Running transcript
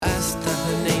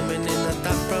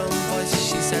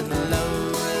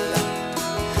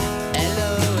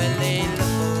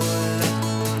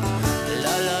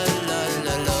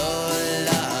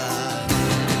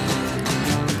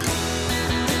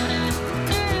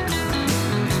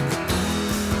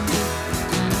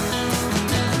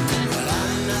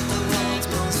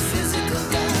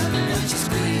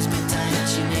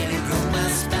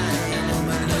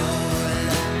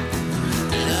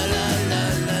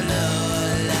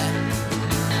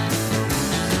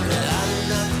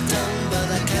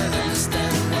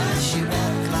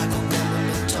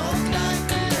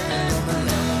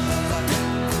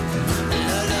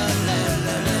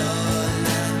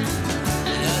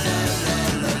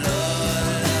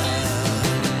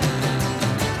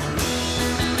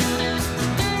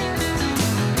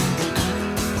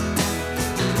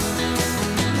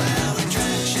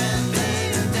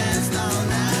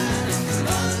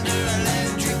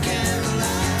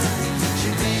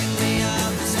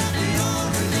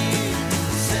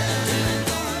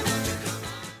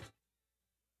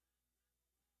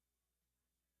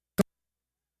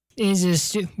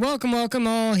Welcome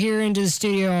all here into the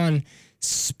studio on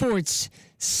Sports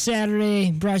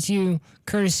Saturday, brought to you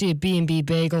courtesy of B&B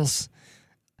Bagels.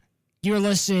 You're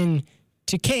listening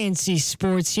to KNC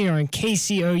Sports here on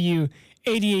KCOU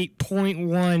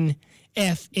 88.1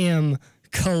 FM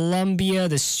Columbia,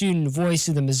 the student voice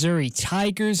of the Missouri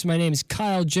Tigers. My name is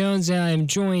Kyle Jones, and I am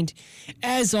joined,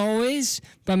 as always,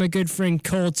 by my good friend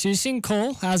Cole Tucson.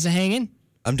 Cole, how's it hanging?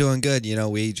 I'm doing good.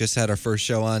 We just had our first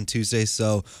show on Tuesday,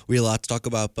 so we have a lot to talk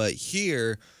about. But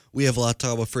here, we have a lot to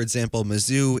talk about. For example,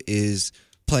 Mizzou is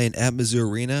playing at Mizzou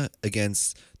Arena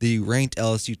against the ranked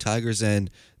LSU Tigers.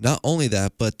 And not only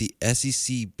that, but the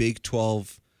SEC Big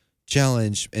 12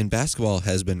 Challenge in basketball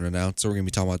has been renounced, so we're going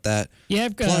to be talking about that. Yeah,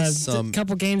 I've got a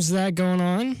couple games of that going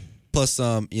on. Plus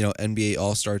some, NBA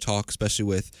All-Star talk, especially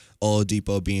with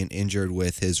Oladipo being injured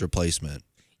with his replacement.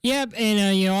 Yep,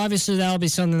 and obviously that'll be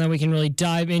something that we can really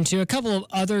dive into. A couple of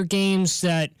other games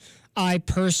that I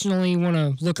personally want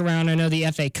to look around. I know the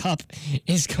FA Cup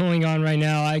is going on right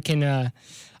now. I can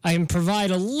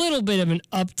provide a little bit of an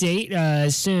update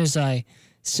as soon as I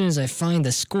find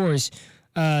the scores.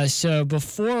 So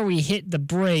before we hit the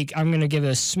break, I'm going to give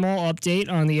a small update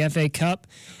on the FA Cup.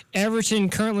 Everton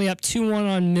currently up 2-1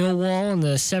 on Millwall in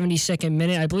the 72nd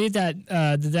minute. I believe that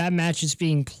that match is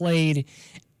being played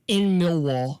in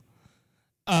Millwall.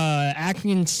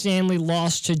 Accrington Stanley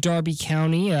lost to Derby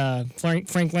County.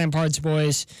 Frank Lampard's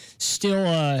boys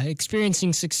still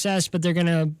experiencing success, but they're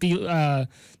gonna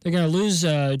lose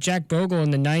Jack Bogle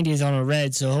in the 90th on a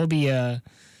red, so he'll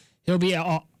be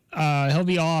off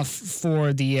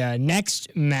for the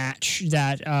next match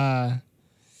that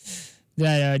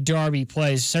Derby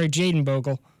plays. Sorry, Jaden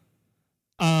Bogle.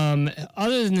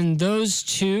 Other than those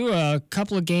two, a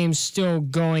couple of games still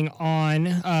going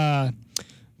on.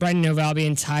 Brighton Hove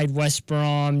Albion tied West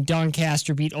Brom.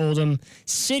 Doncaster beat Oldham.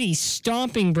 City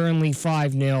stomping Burnley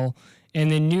 5-0.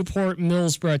 And then Newport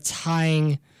Middlesbrough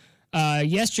tying.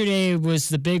 Yesterday was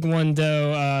the big one,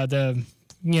 though.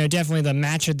 Definitely the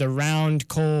match of the round.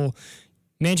 Cole,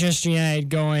 Manchester United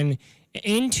going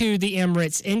into the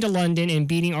Emirates, into London, and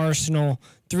beating Arsenal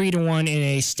 3-1 in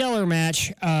a stellar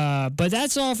match. But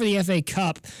that's all for the FA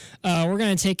Cup. We're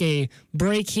going to take a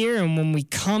break here, and when we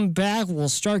come back, we'll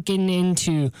start getting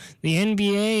into the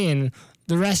NBA and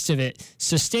the rest of it.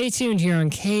 So stay tuned here on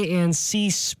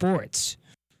KNC Sports.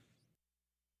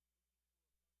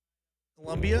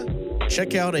 Columbia,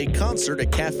 check out a concert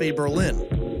at Cafe Berlin.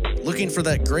 Looking for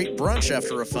that great brunch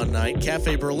after a fun night?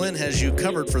 Cafe Berlin has you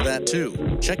covered for that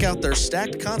too. Check out their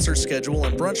stacked concert schedule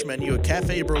and brunch menu at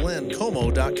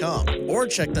cafeberlincomo.com or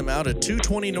check them out at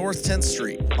 220 North 10th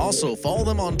Street. Also, follow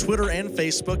them on Twitter and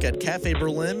Facebook at Cafe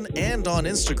Berlin and on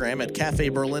Instagram at Cafe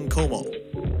Berlin Como.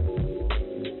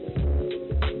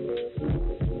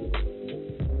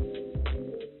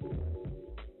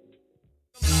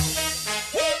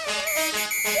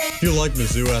 If you like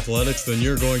Mizzou athletics, then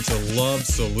you're going to love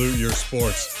Salute Your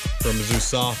Sports. From Mizzou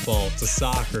softball to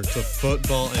soccer to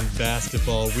football and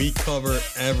basketball, we cover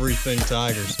everything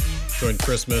Tigers. Join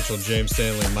Chris Mitchell, James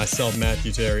Stanley, and myself,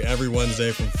 Matthew Terry, every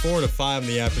Wednesday from 4 to 5 in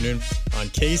the afternoon on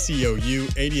KCOU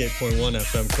 88.1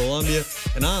 FM Columbia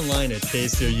and online at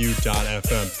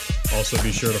kcou.fm. Also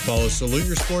be sure to follow Salute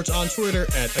Your Sports on Twitter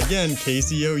at, again,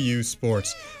 KCOU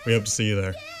Sports. We hope to see you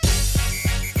there.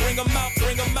 Bring 'em out,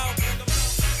 bring 'em out.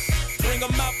 Bring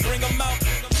 'em out, bring 'em out.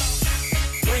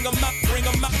 Bring 'em out, bring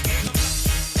 'em out.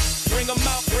 Bring 'em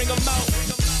out, bring 'em out.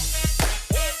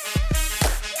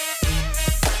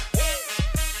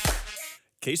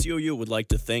 KCOU would like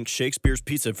to thank Shakespeare's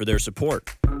Pizza for their support.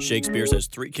 Shakespeare's has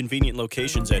 3 convenient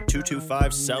locations at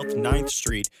 225 South 9th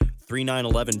Street,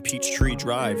 3911 Peachtree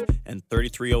Drive, and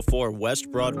 3304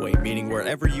 West Broadway, meaning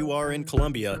wherever you are in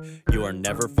Columbia, you are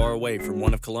never far away from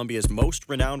one of Columbia's most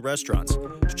renowned restaurants.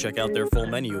 To check out their full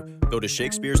menu, go to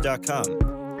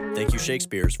shakespeares.com. Thank you,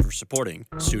 Shakespeare's, for supporting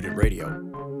Student Radio.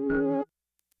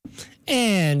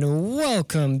 And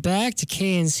welcome back to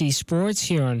KNC Sports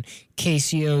here on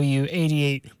KCOU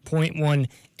 88.1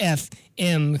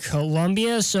 FM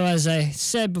Columbia. So as I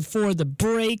said before the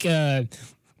break, Cole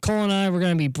and I were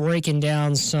going to be breaking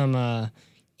down some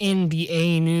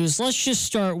NBA news. Let's just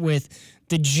start with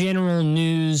the general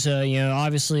news.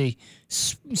 Obviously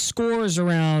scores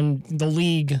around the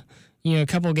league. A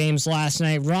couple of games last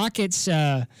night. Rockets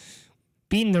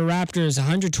beating the Raptors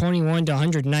 121 to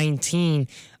 119.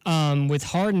 With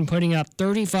Harden putting up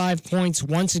 35 points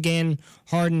once again.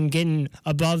 Harden getting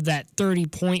above that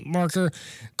 30-point marker.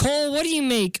 Cole, what do you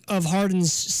make of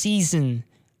Harden's season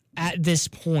at this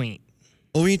point?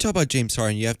 Well, when you talk about James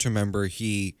Harden, you have to remember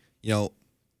he's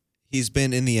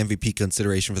been in the MVP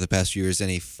consideration for the past few years, and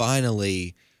he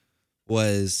finally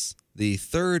was the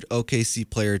third OKC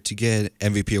player to get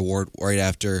an MVP award right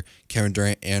after Kevin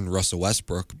Durant and Russell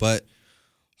Westbrook. But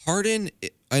Harden,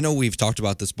 I know we've talked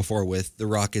about this before with the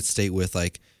Rockets state with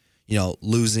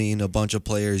losing a bunch of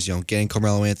players, getting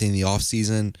Carmelo Anthony in the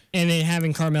offseason. And then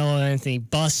having Carmelo Anthony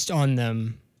bust on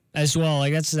them as well.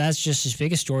 Like that's just as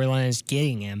big a storyline as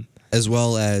getting him. As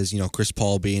well as, Chris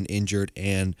Paul being injured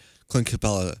and Clint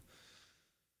Capella.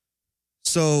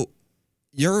 So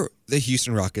you're the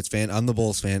Houston Rockets fan. I'm the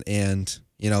Bulls fan. And,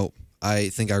 I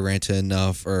think I ranted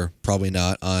enough, or probably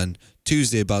not, on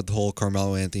Tuesday about the whole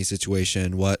Carmelo Anthony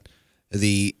situation, what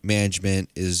the management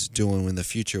is doing in the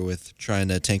future with trying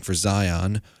to tank for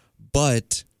Zion.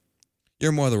 But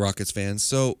you're more the Rockets fan.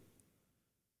 So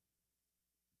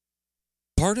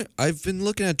I've been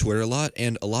looking at Twitter a lot,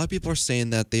 and a lot of people are saying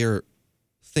that they are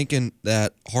thinking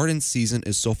that Harden's season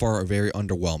is so far very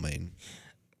underwhelming.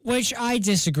 Which I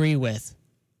disagree with.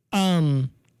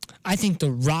 I think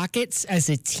the Rockets as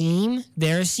a team,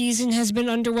 their season has been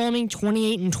underwhelming.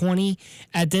 28-20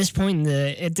 at this point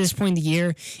in the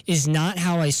year is not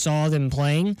how I saw them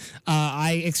playing.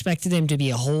 I expected them to be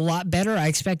a whole lot better. I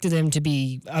expected them to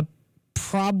be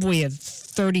probably a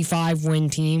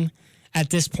 35-win team at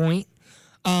this point.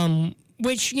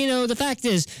 Which, the fact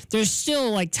is, they're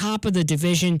still like top of the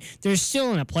division. They're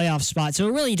still in a playoff spot, so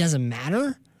it really doesn't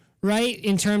matter, right?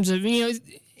 In terms of,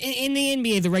 in the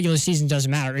NBA, the regular season doesn't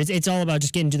matter. It's all about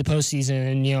just getting to the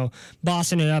postseason and,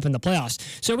 bossing it up in the playoffs.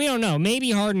 So we don't know.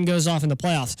 Maybe Harden goes off in the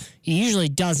playoffs. He usually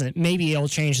doesn't. Maybe it'll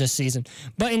change this season.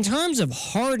 But in terms of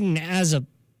Harden as a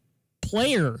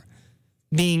player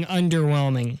being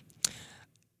underwhelming,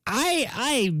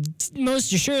 I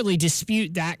most assuredly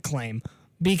dispute that claim.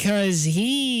 Because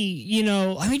he,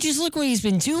 just look what he's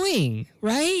been doing,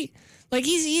 right? Like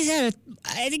he's had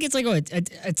I think it's like a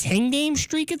 10-game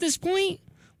streak at this point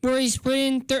where he's put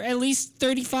in at least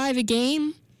 35 a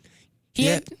game. He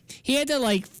had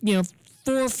that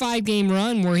 4 or 5 game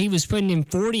run where he was putting in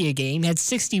 40 a game, had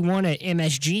 61 at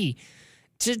MSG.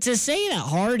 To say that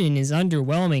Harden is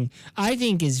underwhelming, I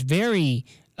think is very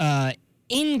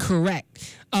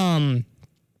incorrect.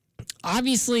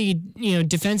 Obviously,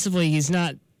 defensively, he's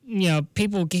not.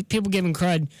 People give him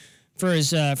cred for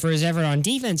his effort on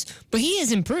defense, but he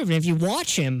has improved. And if you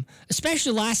watch him,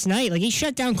 especially last night, like he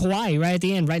shut down Kawhi right at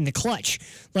the end, right in the clutch.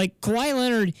 Like Kawhi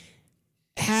Leonard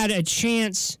had a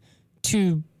chance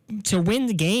to win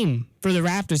the game for the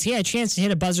Raptors. He had a chance to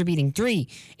hit a buzzer-beating 3,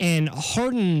 and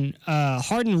Harden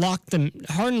locked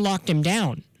him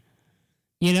down.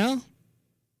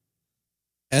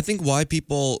 I think why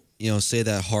people, say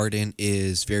that Harden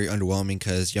is very underwhelming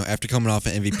because, after coming off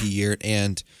an MVP year,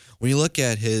 and when you look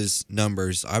at his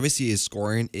numbers, obviously his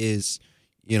scoring is,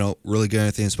 really good.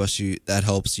 I think especially that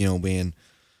helps, being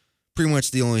pretty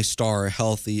much the only star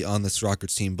healthy on this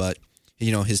Rockets team. But,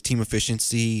 his team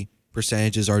efficiency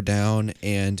percentages are down,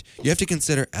 and you have to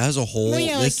consider as a whole,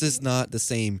 this is not the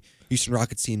same Houston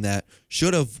Rockets team that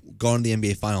should have gone to the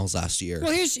NBA Finals last year.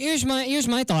 Well, here's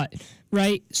my thought.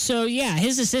 Right, so yeah,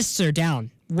 his assists are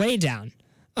down, way down,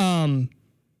 and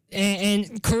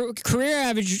career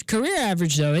average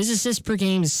though, his assists per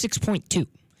game is 6.2.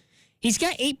 He's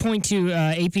got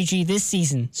 8.2 APG this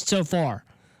season so far,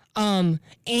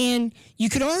 and you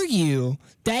could argue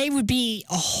that it would be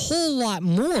a whole lot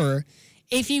more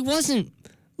if he wasn't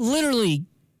literally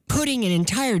putting an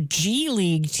entire G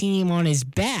League team on his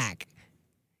back.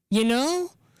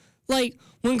 Like.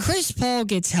 When Chris Paul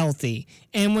gets healthy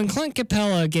and when Clint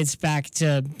Capella gets back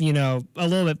to, a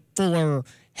little bit fuller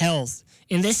health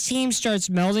and this team starts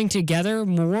melding together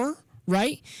more,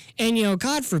 right? And,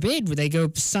 God forbid, would they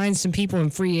go sign some people in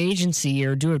free agency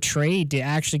or do a trade to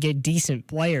actually get decent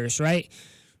players, right?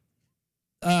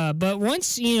 But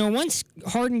once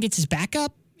Harden gets his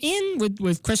backup in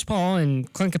with Chris Paul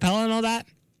and Clint Capella and all that,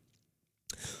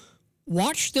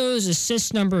 watch those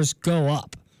assist numbers go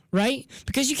up. Right?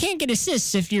 Because you can't get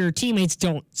assists if your teammates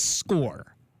don't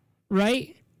score,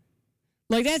 right?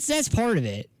 Like that's part of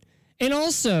it. And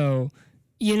also,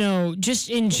 just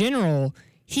in general,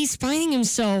 he's finding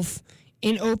himself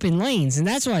in open lanes, and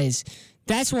that's why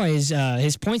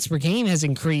his points per game has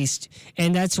increased,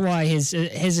 and that's why his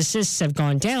assists have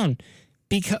gone down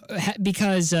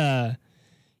because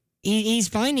he's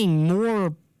finding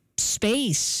more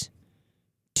space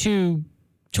to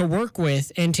work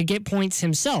with and to get points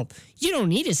himself. You don't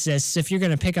need assists if you're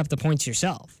going to pick up the points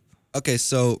yourself. Okay,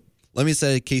 so let me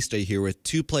set a case study here with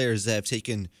 2 players that have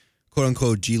taken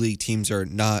quote-unquote G League teams are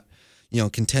not,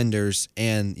 contenders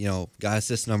and, got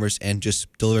assist numbers and just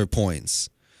deliver points.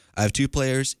 I have 2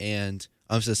 players, and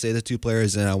I'm just going to say the 2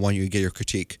 players, and I want you to get your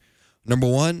critique. Number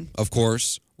 1, of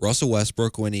course, Russell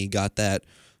Westbrook when he got that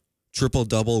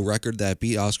triple-double record that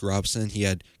beat Oscar Robertson. He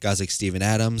had guys like Steven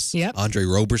Adams, Yep. Andre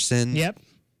Roberson. Yep.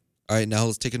 All right, now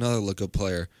let's take another look at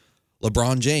player.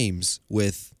 LeBron James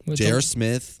with J.R.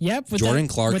 Smith, Yep. Jordan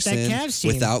with Clarkson, that Cavs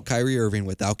team. without Kyrie Irving,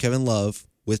 without Kevin Love,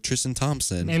 with Tristan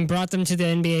Thompson. And brought them to the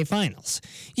NBA Finals.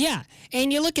 Yeah,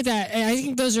 and you look at that, and I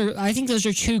think those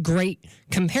are two great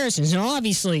comparisons. Now,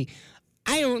 obviously,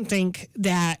 I don't think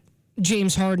that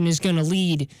James Harden is going to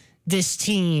lead this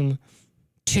team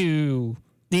to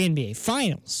the NBA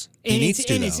Finals. He needs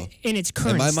to, though. In its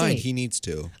current In my state. mind, he needs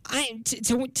to.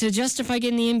 To justify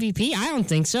getting the MVP, I don't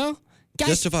think so. Guys,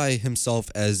 Justify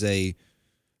himself as a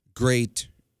great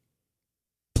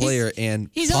player and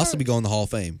he's possibly go in the Hall of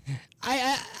Fame.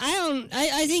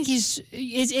 I think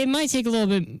it might take a little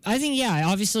bit. I think, yeah,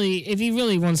 obviously, if he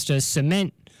really wants to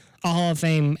cement a Hall of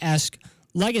Fame-esque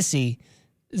legacy,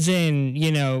 then,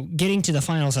 getting to the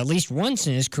finals at least once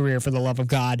in his career, for the love of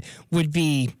God, would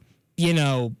be,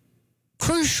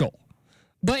 crucial.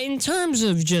 But in terms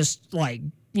of just,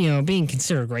 being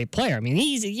considered a great player, I mean,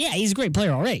 he's a great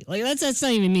player already. Like, that's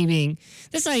not even me being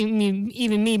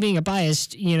a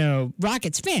biased,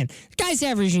 Rockets fan. The guy's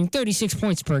averaging 36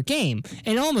 points per game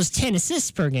and almost 10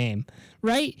 assists per game,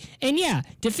 right? And yeah,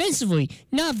 defensively,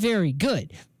 not very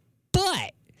good.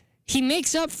 But he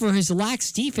makes up for his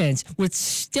lax defense with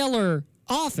stellar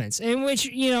offense, in which,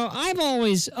 I'm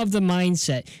always of the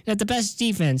mindset that the best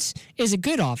defense is a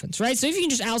good offense, right? So if you can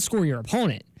just outscore your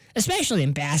opponent, especially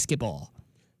in basketball,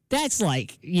 that's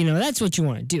that's what you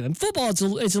want to do. In football, it's a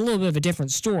little bit of a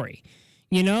different story,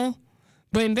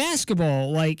 But in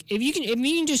basketball, if you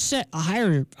can just set a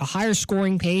higher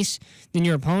scoring pace than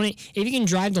your opponent, if you can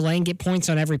drive the lane, get points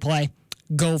on every play,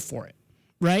 go for it,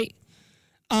 right?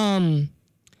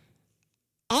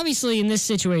 Obviously, in this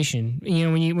situation,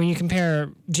 when you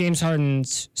compare James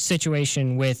Harden's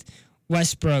situation with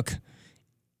Westbrook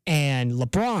and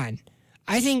LeBron,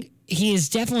 I think he is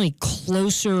definitely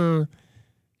closer.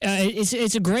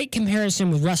 It's a great comparison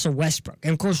with Russell Westbrook.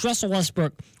 And, of course, Russell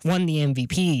Westbrook won the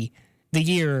MVP the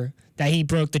year that he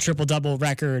broke the triple-double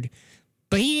record.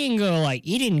 But he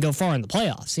didn't go far in the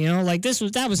playoffs,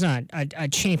 that was not a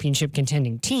championship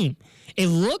contending team. It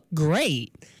looked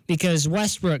great because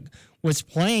Westbrook was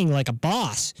playing like a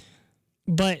boss,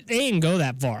 but they didn't go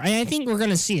that far. And I think we're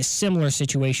going to see a similar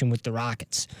situation with the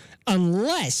Rockets,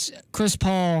 unless Chris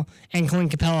Paul and Clint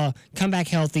Capella come back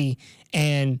healthy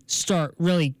and start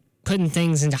really putting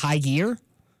things into high gear,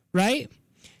 right?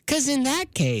 Because in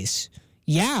that case,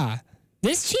 yeah,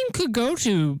 this team could go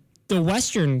to the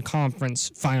Western Conference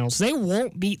Finals. They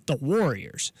won't beat the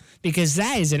Warriors because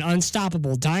that is an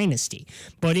unstoppable dynasty.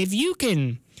 But if you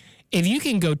can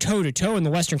go toe-to-toe in the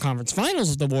Western Conference Finals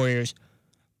with the Warriors,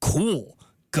 cool,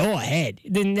 go ahead.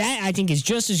 Then that, I think, is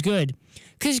just as good.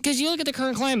 Because you look at the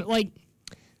current climate, like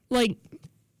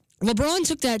LeBron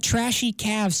took that trashy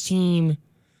Cavs team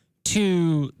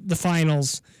to the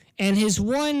finals, and his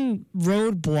one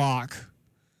roadblock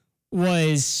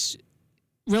was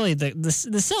really the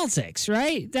Celtics,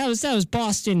 right? That was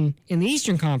Boston in the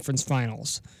Eastern Conference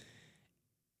Finals.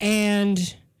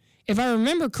 And if I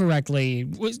remember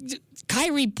correctly,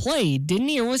 Kyrie played, didn't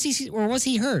he, or was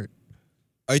he hurt?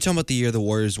 Are you talking about the year the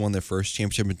Warriors won their first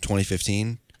championship in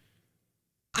 2015?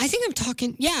 I think I'm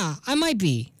talking. Yeah, I might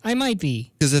be.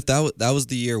 Because if that was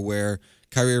the year where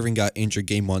Kyrie Irving got injured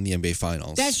Game 1 in the NBA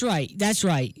Finals. That's right.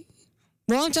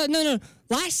 Well, I'm talking. No.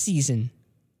 Last season,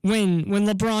 when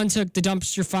LeBron took the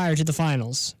dumpster fire to the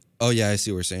finals. Oh yeah, I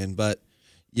see what you're saying. But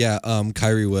yeah,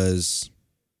 Kyrie was.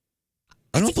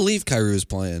 I don't believe Kyrie was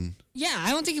playing. Yeah,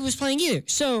 I don't think he was playing either.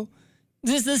 So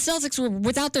the Celtics were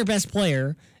without their best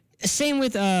player. Same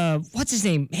with what's his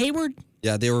name, Hayward.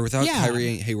 Yeah, they were without Kyrie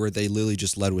and Hayward. They literally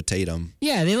just led with Tatum.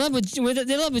 Yeah, they led with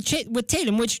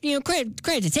Tatum, which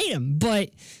credit to Tatum,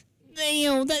 but they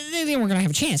weren't gonna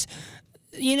have a chance.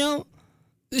 So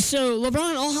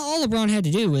LeBron, all LeBron had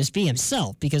to do was be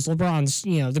himself because LeBron's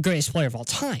the greatest player of all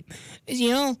time.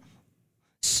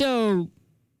 So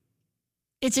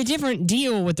it's a different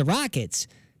deal with the Rockets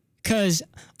because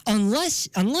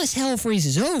unless hell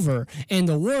freezes over and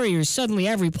the Warriors suddenly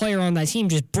every player on that team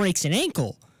just breaks an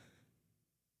ankle,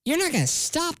 you're not going to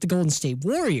stop the Golden State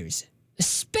Warriors,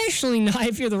 especially not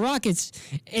if you're the Rockets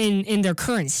in their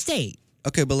current state.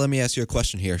 Okay, but let me ask you a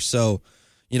question here. So,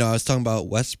 I was talking about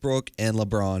Westbrook and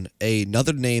LeBron,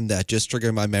 another name that just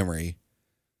triggered my memory.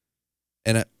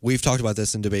 And we've talked about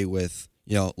this in debate with,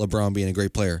 LeBron being a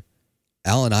great player.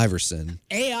 Allen Iverson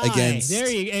against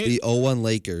the 0-1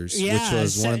 Lakers, which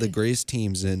was one of the greatest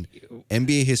teams in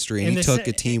NBA history. And he took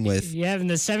a team with... Yeah, and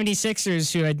the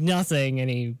 76ers who had nothing,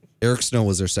 and Eric Snow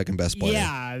was their second best player.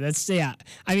 Yeah,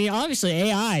 I mean, obviously,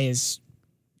 AI is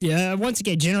Yeah, once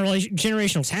again,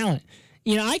 generational talent.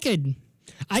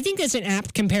 I think that's an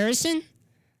apt comparison.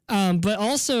 But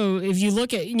also, if you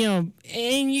look at,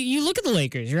 and you look at the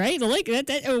Lakers, right?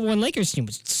 That one Lakers team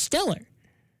was stellar.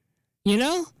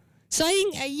 So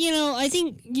I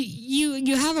think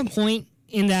you have a point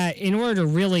in that in order to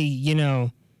really,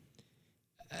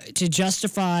 to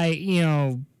justify,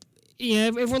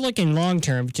 if we're looking long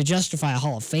term, to justify a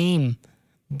Hall of Fame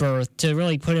berth, to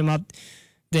really put him up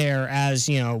there as,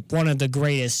 one of the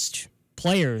greatest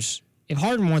players. If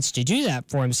Harden wants to do that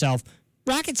for himself,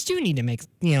 Rockets do need to make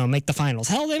the finals.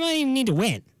 Hell, they might even need to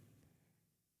win.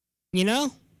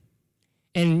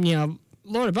 And,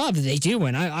 Lord above, if they do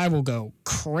win, I will go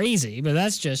crazy. But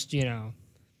that's just,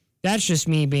 that's just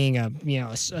me being a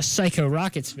psycho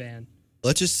Rockets fan.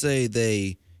 Let's just say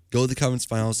they go to the conference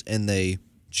finals and they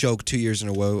choke 2 years in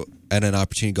a row at an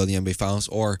opportunity to go to the NBA finals,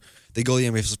 or they go to the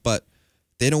NBA finals, but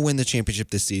they don't win the championship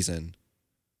this season.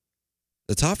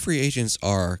 The top free agents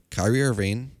are Kyrie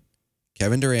Irving,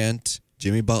 Kevin Durant,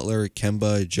 Jimmy Butler,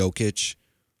 Kemba, Jokic.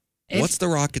 What's the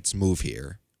Rockets' move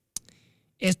here?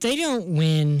 If they don't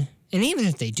win, and even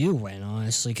if they do win,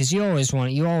 honestly, because you always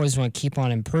want to keep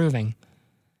on improving.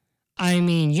 I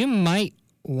mean, you might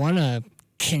want to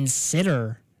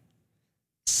consider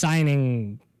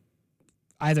signing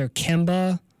either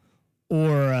Kemba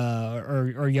or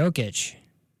Jokic.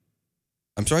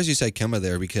 I'm surprised you said Kemba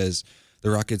there because the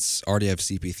Rockets already have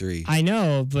CP3. I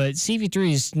know, but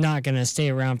CP3 is not going to stay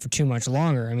around for too much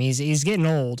longer. I mean, he's getting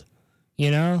old,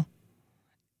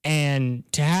 And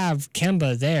to have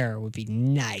Kemba there would be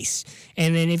nice.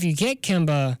 And then if you get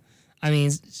Kemba, I mean,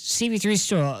 CP3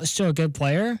 is still a good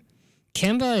player.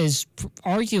 Kemba is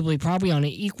arguably probably on an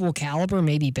equal caliber,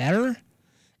 maybe better.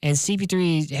 And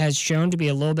CP3 has shown to be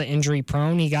a little bit injury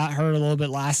prone. He got hurt a little bit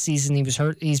last season. He was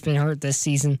hurt. He's been hurt this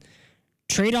season.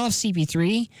 Trade off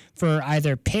CP3 for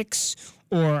either picks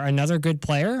or another good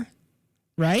player,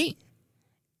 right?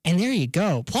 And there you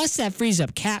go. Plus, that frees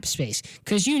up cap space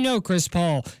because Chris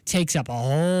Paul takes up a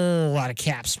whole lot of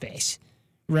cap space,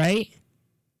 right?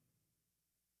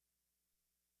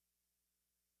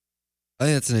 I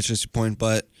think that's an interesting point,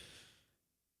 but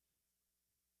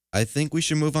I think we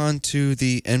should move on to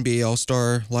the NBA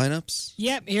All-Star lineups.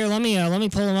 Yep. Here, let me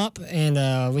pull them up,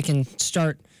 and we can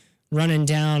start running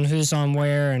down who's on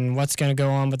where and what's going to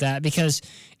go on with that because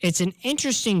it's an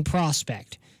interesting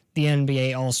prospect. The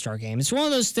NBA All-Star Game. It's one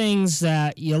of those things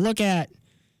that you look at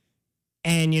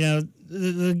and,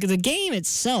 the game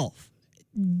itself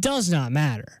does not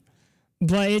matter.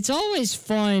 But it's always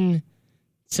fun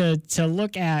to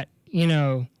look at,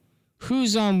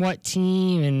 who's on what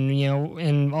team and,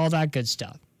 and all that good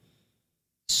stuff.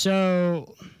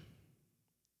 So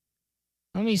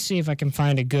let me see if I can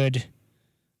find a good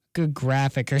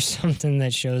graphic or something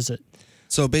that shows it.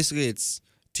 So basically it's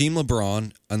Team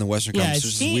LeBron on the Western Conference,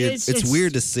 which is weird. It's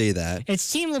weird to say that. It's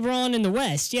Team LeBron in the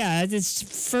West. Yeah, it's the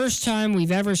first time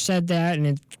we've ever said that, and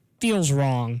it feels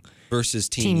wrong. Versus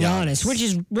Team Giannis, which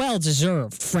is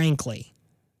well-deserved, frankly.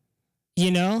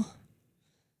 So,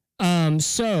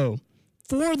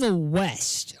 for the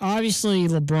West, obviously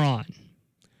LeBron.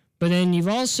 But then you've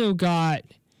also got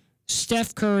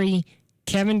Steph Curry,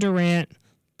 Kevin Durant,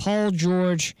 Paul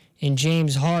George, and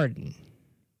James Harden.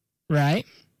 Right?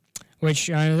 Which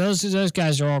those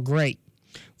guys are all great.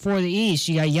 For the East,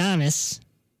 you got Giannis,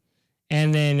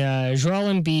 and then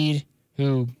Joel Embiid,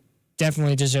 who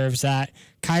definitely deserves that.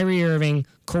 Kyrie Irving,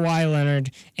 Kawhi Leonard,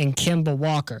 and Kemba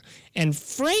Walker. And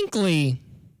frankly,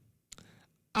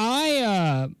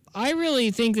 I really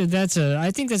think that's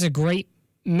a great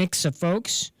mix of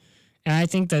folks, and I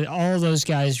think that all of those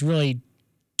guys really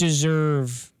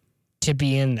deserve to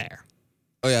be in there.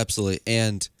 Oh yeah, absolutely.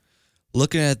 And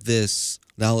looking at this.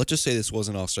 Now, let's just say this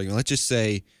wasn't all-star game. Let's just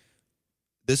say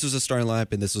this was a starting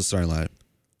lineup and this was a starting lineup.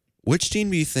 Which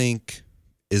team do you think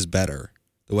is better,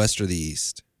 the West or the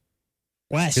East?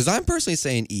 West. Because I'm personally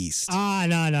saying East.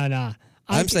 No.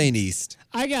 I'm saying East.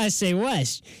 I gotta say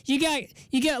West. You got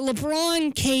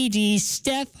LeBron, KD,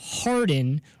 Steph,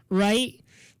 Harden, right?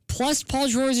 Plus Paul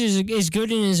George is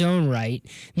good in his own right.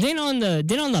 Then on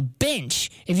the bench,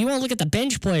 if you want to look at the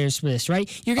bench players for this, right?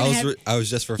 I was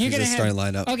just referring to the starting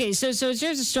lineup. Okay, so in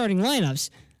terms of starting lineups,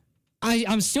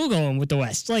 I'm still going with the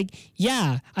West. I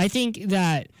think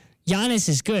that Giannis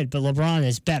is good, but LeBron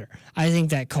is better. I think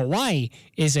that Kawhi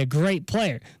is a great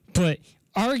player, but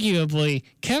arguably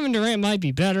Kevin Durant might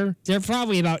be better. They're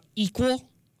probably about equal,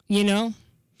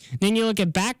 Then you look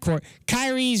at backcourt.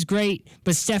 Kyrie's great,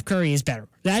 but Steph Curry is better.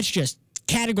 That's just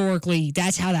categorically,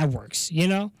 that's how that works,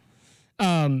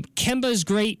 Kemba's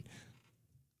great.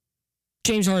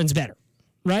 James Harden's better,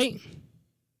 right?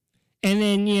 And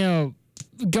then,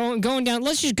 going down.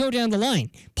 Let's just go down the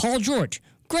line. Paul George,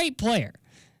 great player.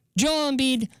 Joel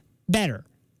Embiid, better.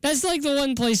 That's like the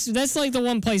one place. That's like the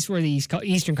one place where the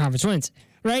Eastern Conference wins,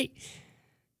 right?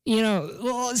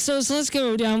 So let's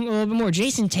go down a little bit more.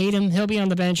 Jason Tatum, he'll be on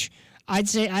the bench.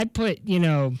 I'd put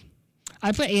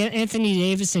Anthony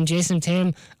Davis and Jason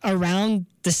Tatum around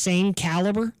the same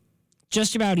caliber,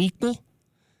 just about equal.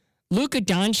 Luka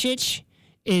Doncic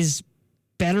is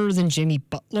better than Jimmy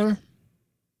Butler,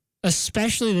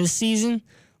 especially this season.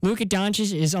 Luka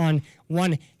Doncic is on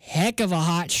one heck of a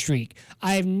hot streak.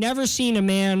 I have never seen a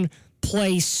man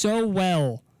play so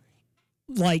well,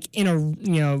 like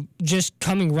just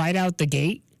coming right out the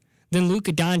gate, than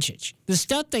Luka Doncic. The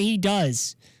stuff that he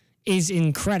does is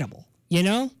incredible.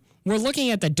 We're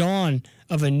looking at the dawn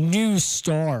of a new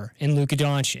star in Luka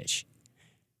Doncic.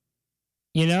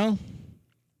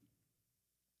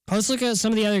 Let's look at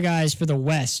some of the other guys for the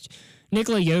West.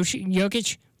 Nikola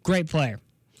Jokic, great player.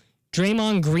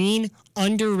 Draymond Green,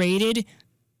 underrated.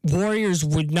 Warriors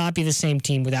would not be the same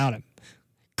team without him.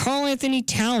 Karl Anthony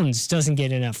Towns doesn't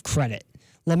get enough credit.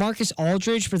 LaMarcus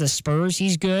Aldridge for the Spurs,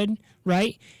 he's good,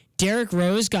 right? Derrick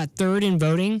Rose got third in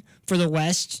voting for the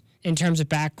West in terms of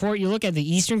backcourt. You look at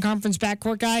the Eastern Conference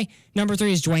backcourt guy, number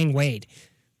 3 is Dwayne Wade,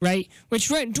 right?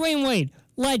 Dwayne Wade,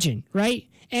 legend, right?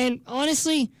 And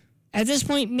honestly, at this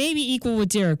point, maybe equal with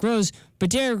Derrick Rose, but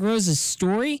Derrick Rose's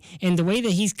story and the way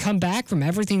that he's come back from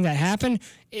everything that happened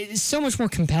is so much more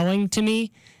compelling to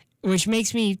me, which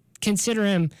makes me consider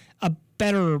him a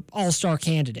better all-star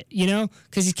candidate,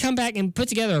 because he's come back and put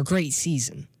together a great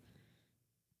season.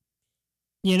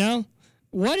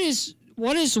 What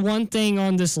is one thing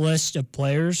on this list of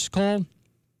players, Cole?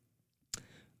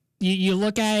 You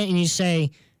look at it and you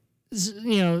say,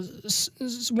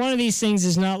 one of these things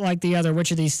is not like the other.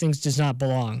 Which of these things does not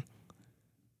belong?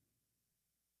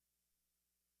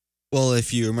 Well,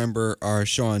 if you remember our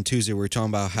show on Tuesday, we were talking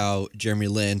about how Jeremy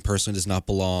Lin personally does not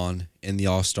belong in the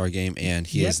All-Star game, and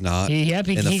he is not in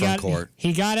the front court.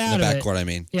 He got out of it. In the backcourt, I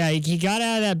mean. Yeah, he got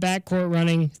out of that backcourt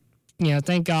running.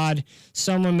 Thank God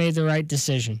someone made the right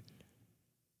decision.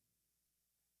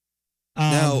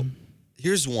 Now,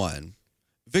 here's one.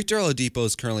 Victor Oladipo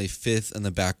is currently 5th in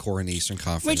the backcourt in the Eastern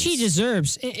Conference. Which he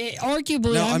deserves.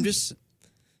 Arguably. No,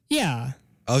 Yeah.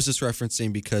 I was just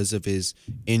referencing because of his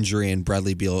injury, and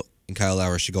Bradley Beal and Kyle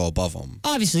Lowry should go above him.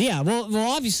 Obviously, yeah. Well,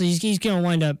 obviously, he's going to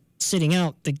wind up sitting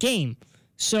out the game.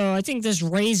 So I think this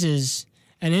raises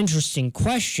an interesting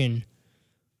question.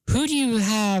 Who do you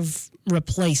have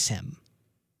replace him?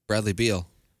 Bradley Beal.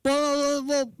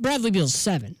 Well, Bradley Beal's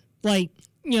 7.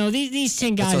 These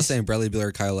 10 guys. That's what I was saying, Bradley Beal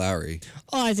or Kyle Lowry.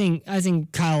 Oh, I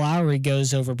think Kyle Lowry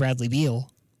goes over Bradley Beal.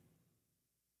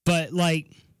 But,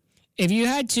 if you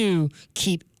had to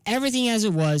keep everything as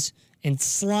it was and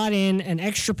slot in an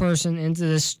extra person into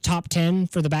this top 10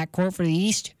 for the backcourt for the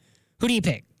East, who do you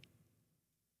pick?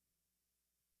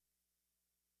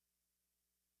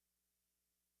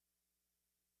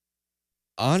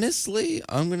 Honestly,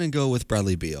 I'm going to go with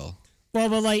Bradley Beal. Well,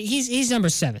 but he's number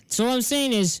 7. So what I'm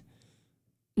saying is,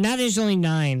 now there's only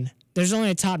 9. There's only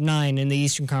a top 9 in the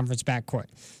Eastern Conference backcourt.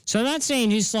 So I'm not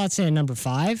saying who slots in at number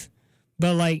 5,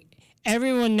 but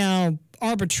everyone now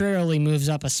arbitrarily moves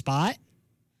up a spot,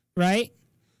 right?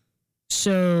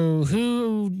 So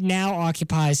who now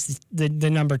occupies the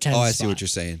number 10 spot? Oh, I see what you're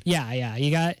saying. Yeah.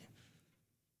 You got it?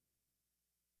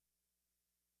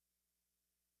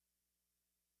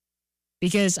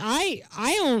 Because I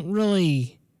don't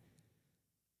really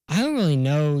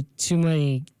know too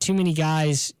many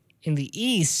guys in the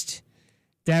East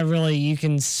that really you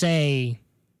can say,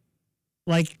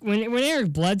 when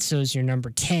Eric Bledsoe's your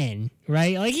number 10,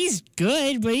 right? He's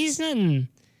good, but he's not a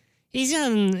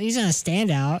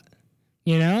standout,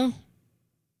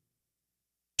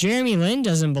 Jeremy Lin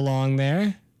doesn't belong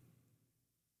there.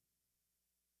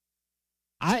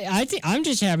 I think I'm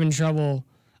just having trouble.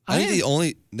 I think the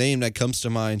only name that comes to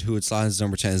mind who would slide as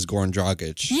number 10 is Goran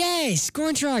Dragic. Yes,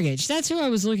 Goran Dragic. That's who I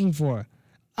was looking for.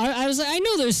 I was like, I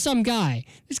know there's some guy.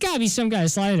 There's got to be some guy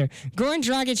sliding there. Goran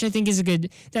Dragic, I think, is a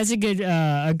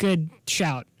good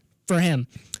shout for him.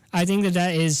 I think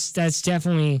that's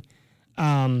definitely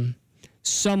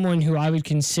someone who I would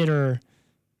consider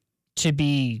to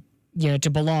be, to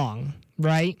belong,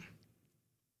 right?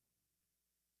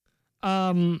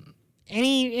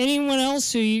 Anyone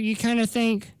else who you kind of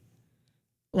think,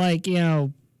 who are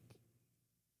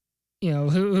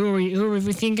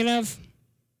we thinking of?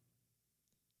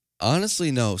 Honestly,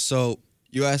 no. So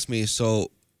you asked me,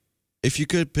 if you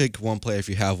could pick one player, if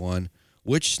you have one,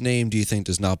 which name do you think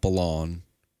does not belong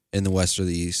in the West or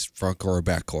the East, front court or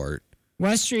back court?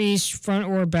 West or East, front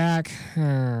or back?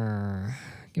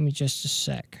 Give me just a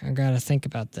sec. I got to think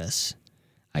about this.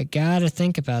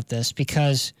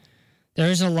 Because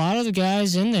there's a lot of the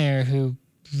guys in there who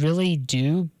really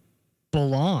do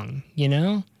belong, you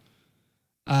know?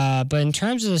 But in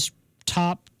terms of this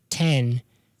top 10,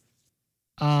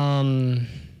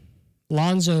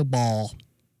 Lonzo Ball.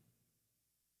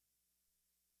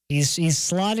 He's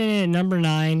slotted in at number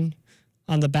 9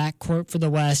 on the backcourt for the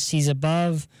West. He's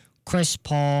above Chris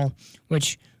Paul,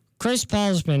 which Chris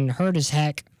Paul's been hurt as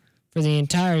heck for the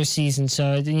entire season.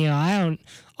 So, you know, I don't...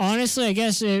 Honestly, I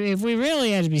guess if we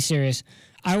really had to be serious,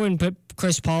 I wouldn't put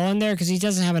Chris Paul in there because he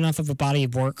doesn't have enough of a body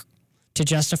of work to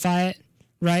justify it,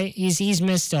 right? He's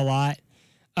missed a lot.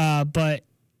 But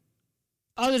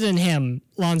other than him,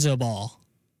 Lonzo Ball.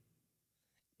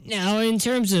 Now, in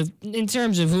terms of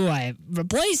who I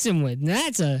replace him with,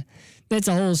 that's a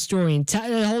whole story,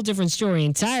 a whole different story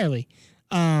entirely.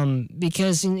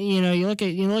 Because you know, you look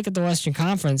at the Western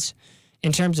Conference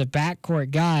in terms of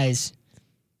backcourt guys.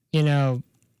 You know,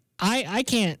 I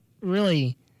can't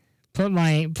really put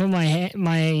my hand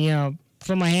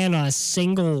on a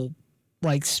single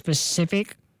like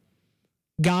specific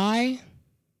guy,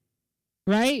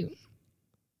 right?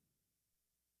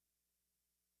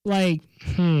 Like,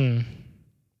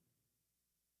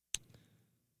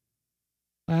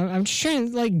 I'm just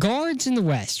trying, like, guards in the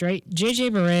West, right? JJ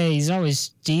Barea, he's always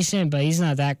decent, but he's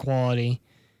not that quality,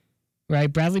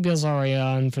 right? Bradley Beal's already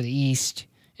on for the East.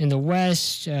 In the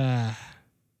West, Marco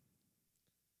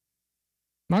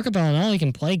Bellinelli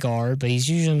can play guard, but he's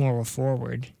usually more of a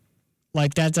forward.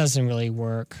 Like, that doesn't really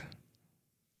work.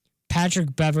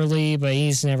 Patrick Beverley, but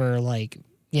he's never, like,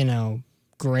 you know,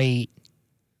 great.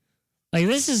 Like,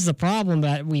 this is the problem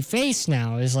that we face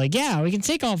now is like, yeah, we can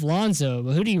take off Lonzo,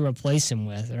 but who do you replace him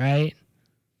with, right?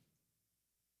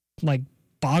 Like,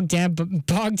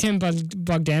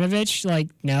 Bogdanovich? Like,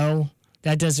 no,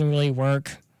 that doesn't really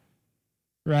work,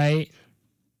 right?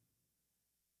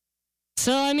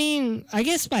 So, I mean, I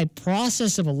guess by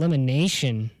process of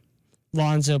elimination,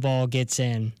 Lonzo Ball gets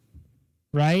in,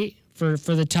 right? For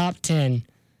the top 10.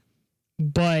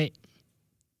 But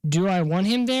do I want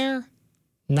him there?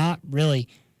 Not really.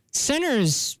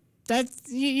 Centers, that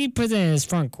you put that in his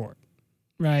front court,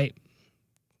 right?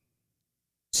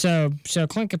 So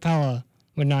Clint Capella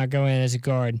would not go in as a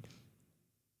guard.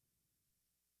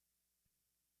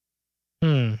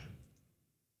 This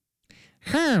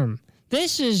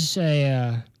is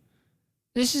an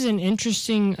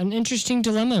interesting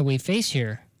dilemma we face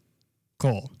here,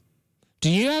 Cole. Do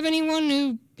you have anyone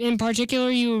who, in particular,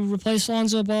 you would replace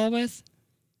Lonzo Ball with?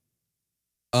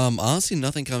 Honestly,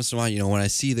 nothing comes to mind. You know, when I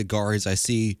see the guards, I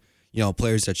see, you know,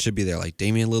 players that should be there. Like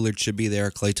Damian Lillard should be there.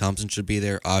 Klay Thompson should be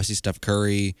there. Obviously, Steph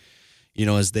Curry, you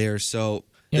know, is there. So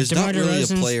there's not really a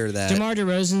player that... DeMar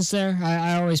DeRozan's there.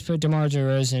 I always put DeMar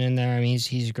DeRozan in there. I mean,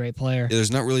 he's a great player.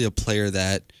 There's not really a player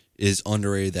that is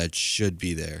underrated that should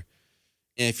be there.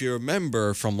 And if you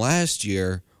remember from last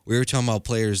year, we were talking about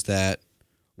players that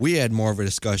we had more of a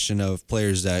discussion of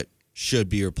players that should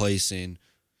be replacing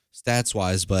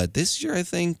stats-wise, but this year I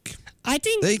think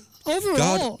they overall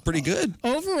got pretty good.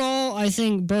 Overall, I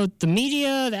think both the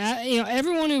media,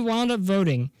 everyone who wound up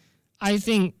voting, I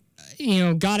think,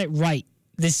 got it right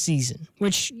this season,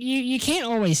 which you can't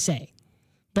always say.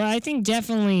 But I think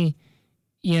definitely,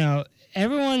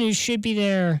 everyone who should be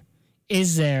there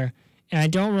is there, and I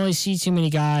don't really see too many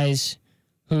guys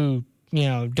who,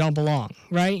 don't belong,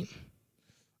 right?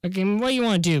 Okay, what do you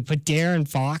want to do? Put De'Aaron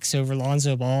Fox over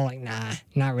Lonzo Ball? Like, nah,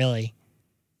 not really.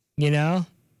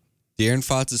 De'Aaron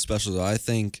Fox is special, though. I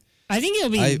think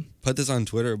he'll be... I put this on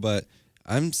Twitter, but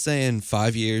I'm saying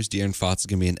 5 years, De'Aaron Fox is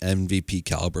going to be an MVP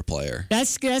caliber player.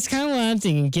 That's kind of what I'm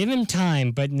thinking. Give him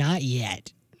time, but not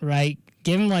yet, right?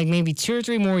 Give him like maybe 2 or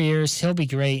 3 more years. He'll be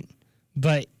great.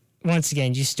 But once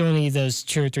again, you still need those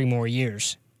 2 or 3 more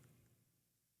years.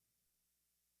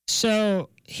 So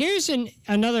here's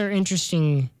another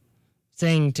interesting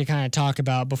thing to kind of talk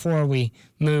about before we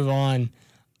move on.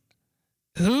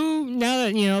 Who, now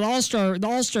that the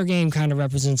All-Star game kind of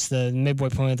represents the midway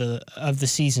point of the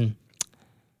season,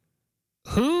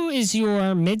 who is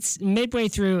your midway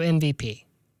through MVP?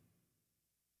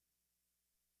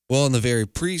 Well, in the very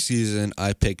preseason,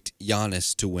 I picked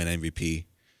Giannis to win MVP.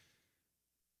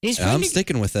 I'm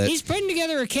sticking with it. He's putting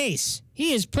together a case.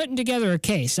 He is putting together a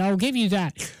case. I'll give you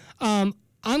that. I'm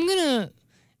gonna,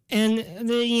 and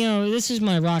this is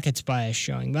my Rockets bias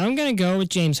showing, but I'm gonna go with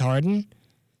James Harden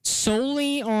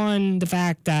solely on the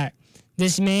fact that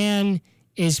this man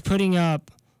is putting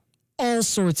up all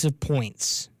sorts of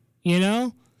points.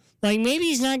 Like maybe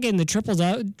he's not getting the triple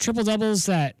doubles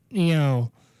that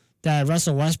that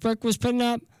Russell Westbrook was putting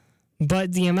up,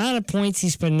 but the amount of points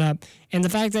he's putting up and the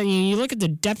fact that you look at the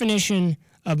definition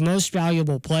of most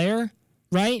valuable player,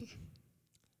 right?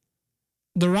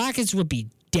 The Rockets would be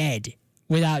dead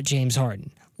without James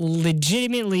Harden.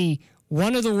 Legitimately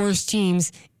one of the worst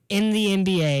teams in the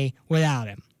NBA without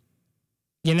him.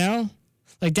 You know?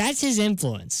 Like, that's his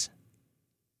influence.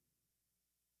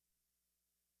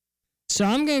 So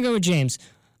I'm going to go with James.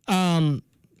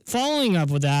 Following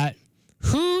up with that,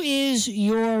 who is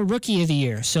your rookie of the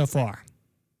year so far?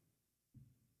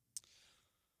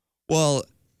 Well,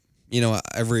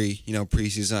 every,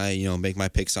 preseason I, make my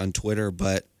picks on Twitter,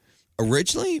 but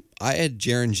originally I had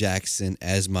Jaren Jackson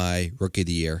as my rookie of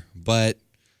the year, but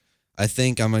I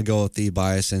think I'm going to go with the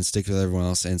bias and stick with everyone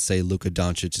else and say Luka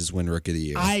Doncic is win rookie of the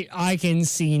year. I can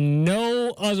see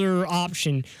no other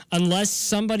option unless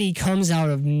somebody comes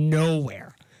out of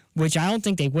nowhere, which I don't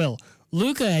think they will.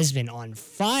 Luka has been on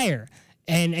fire.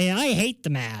 And I hate the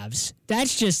Mavs.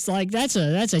 That's just like that's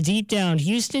a deep down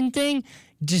Houston thing.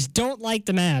 Just don't like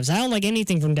the Mavs. I don't like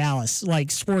anything from Dallas,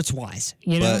 like sports wise.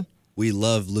 You know. But we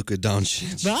love Luka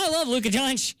Doncic. But I love Luka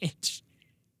Doncic.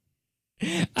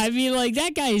 I mean, like,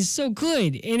 that guy is so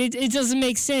good, and it doesn't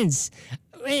make sense.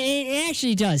 It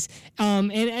actually does.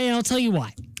 And I'll tell you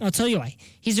why.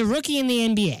 He's a rookie in the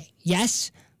NBA,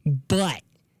 yes, but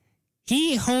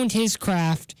he honed his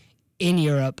craft in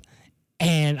Europe.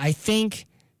 And I think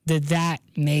that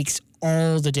makes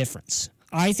all the difference.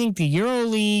 I think the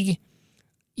EuroLeague,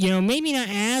 maybe not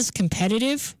as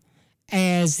competitive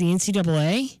as the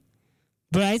NCAA,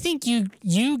 but I think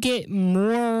you get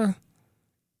more,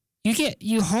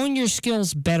 you hone your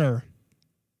skills better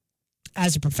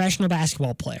as a professional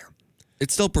basketball player.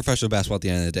 It's still professional basketball at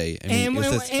the end of the day. I mean, what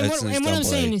I'm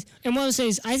saying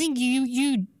is, I think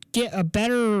you get a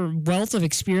better wealth of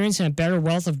experience and a better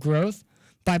wealth of growth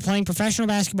by playing professional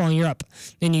basketball in Europe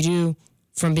than you do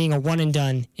from being a one and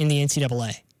done in the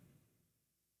NCAA.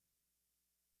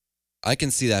 I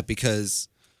can see that because,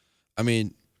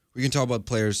 we can talk about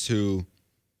players who,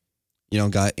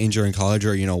 got injured in college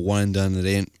or, one and done, and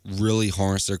they didn't really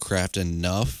harness their craft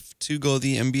enough to go to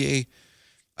the NBA.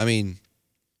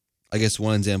 I guess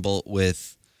one example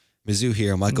with Mizzou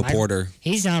here, Michael Porter.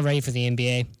 He's not ready for the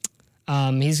NBA.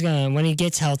 When he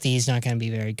gets healthy, he's not gonna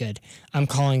be very good. I'm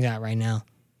calling that right now.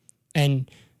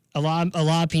 And a lot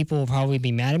of people will probably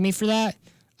be mad at me for that,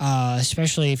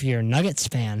 especially if you're a Nuggets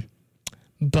fan.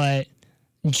 But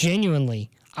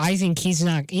genuinely, I think he's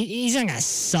not gonna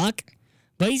suck,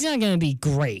 but he's not gonna be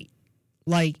great.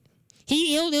 Like,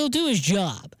 he'll do his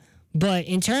job, but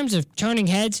in terms of turning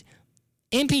heads,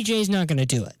 MPJ's not gonna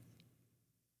do it.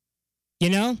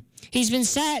 He's been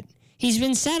sat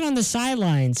on the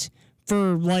sidelines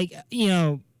for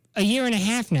a year and a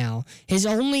half now. His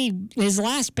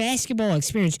last basketball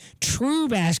experience, true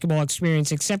basketball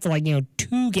experience, except for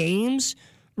 2 games,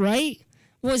 right,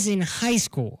 was in high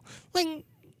school. Like,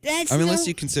 that's unless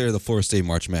you consider the Florida State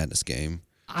March Madness game.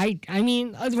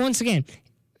 Once again,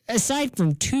 aside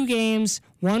from 2 games,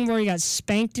 one where he got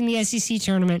spanked in the SEC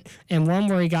tournament and one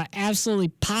where he got absolutely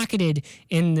pocketed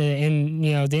in the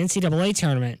NCAA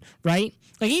tournament, right?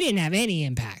 Like, he didn't have any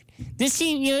impact. This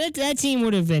team, that team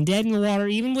would have been dead in the water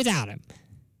even without him.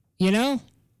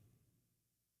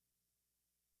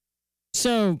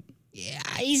 So, yeah,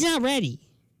 he's not ready.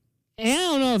 And I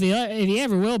don't know if he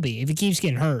ever will be if he keeps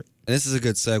getting hurt. And this is a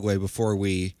good segue before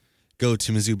we go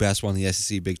to Mizzou basketball in the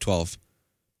SEC Big 12.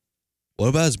 What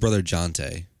about his brother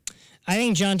Jonte? I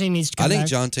think Jonte needs to come back. I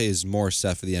think Jonte is more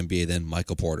set for the NBA than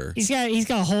Michael Porter. He's got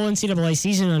a whole NCAA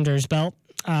season under his belt,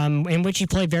 in which he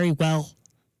played very well.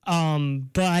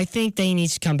 But I think that he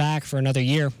needs to come back for another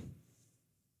year.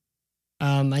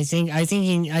 I think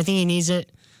he needs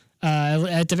it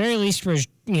at the very least for his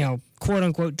quote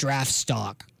unquote draft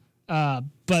stock.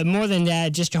 But more than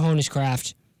that, just to hone his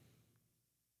craft.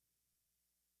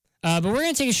 But we're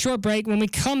gonna take a short break. When we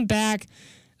come back,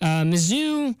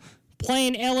 Mizzou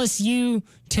playing LSU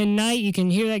tonight. You can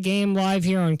hear that game live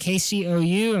here on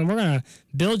KCOU, and we're gonna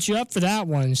build you up for that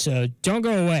one. So don't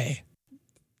go away.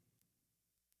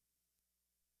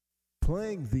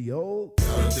 Playing the old.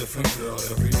 Got a different girl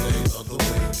every day of the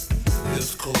week.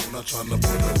 It's cool, not trying to put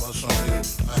a rush on you.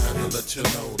 I had to let you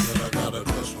know that I got a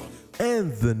crush on you.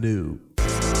 And the new.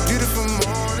 Beautiful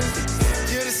morning,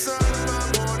 you're the sun of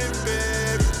my morning,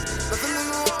 babe. Nothing in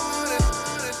the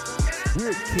morning. We're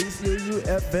at KCOU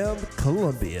FM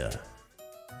Columbia.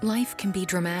 Life can be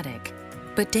dramatic,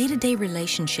 but day-to-day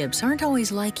relationships aren't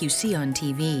always like you see on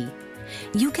TV.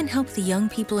 You can help the young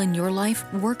people in your life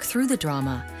work through the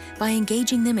drama by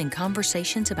engaging them in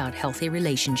conversations about healthy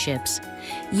relationships.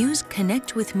 Use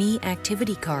Connect With Me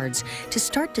activity cards to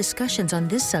start discussions on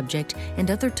this subject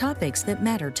and other topics that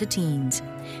matter to teens.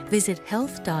 Visit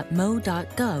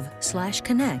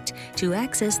health.mo.gov/connect to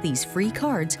access these free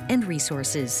cards and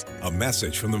resources. A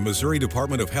message from the Missouri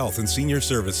Department of Health and Senior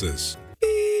Services.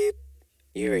 Beep.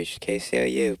 You reached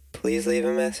KCOU. Please leave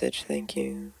a message. Thank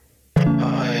you.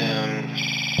 I am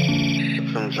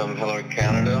from Drumheller,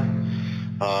 Canada.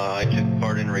 I took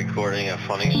part in recording a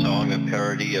funny song, a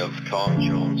parody of Tom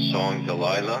Jones' song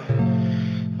Delilah.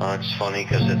 It's funny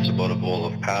because it's about a bowl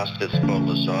of pasta. It's called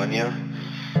lasagna.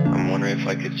 I'm wondering if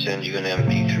I could send you an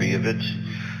MP3 of it.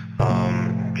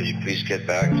 Could you please get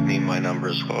back to me? My number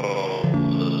is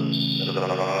lasagna.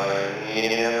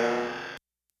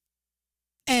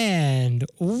 And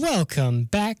welcome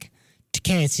back to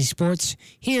KNC Sports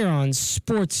here on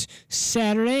Sports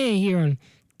Saturday here on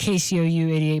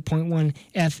KCOU 88.1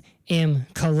 FM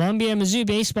Columbia. Mizzou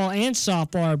baseball and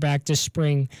softball are back this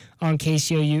spring on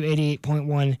KCOU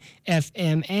 88.1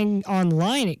 FM and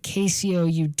online at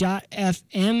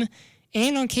kcou.fm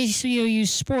and on KCOU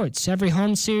Sports. Every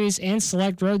home series and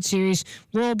select road series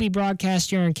will be broadcast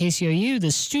here on KCOU,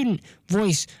 the student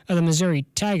voice of the Missouri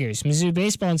Tigers. Mizzou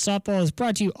baseball and softball is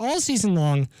brought to you all season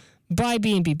long by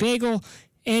B&B Bagel,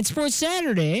 and Sports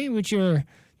Saturday, which you're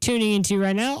tuning into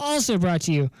right now, also brought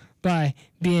to you by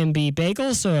B&B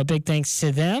Bagel, so a big thanks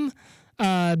to them.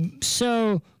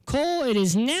 So, Cole, it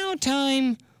is now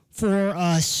time for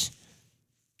us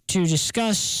to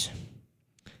discuss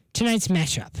tonight's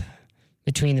matchup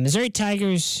between the Missouri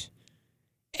Tigers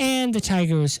and the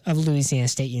Tigers of Louisiana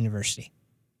State University.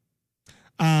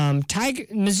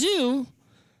 Mizzou,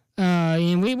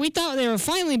 and we thought they were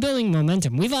finally building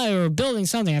momentum. We thought they were building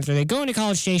something after they go into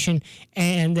College Station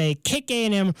and they kick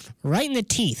A&M right in the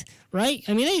teeth, right?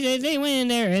 I mean, they went in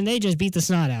there and they just beat the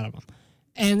snot out of them.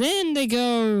 And then they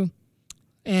go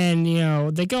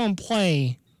and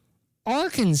play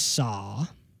Arkansas,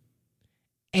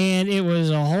 and it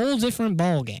was a whole different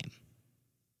ball game.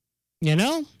 You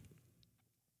know?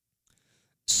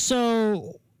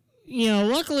 So,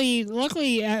 luckily,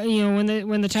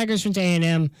 when the Tigers went to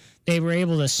A&M, they were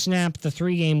able to snap the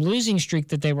 3-game losing streak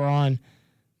that they were on,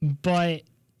 but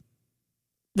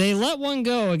they let one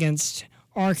go against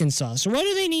Arkansas. So what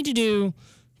do they need to do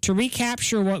to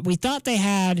recapture what we thought they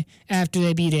had after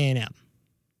they beat A&M?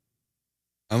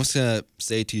 I'm just going to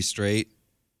say to you straight,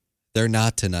 they're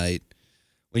not tonight.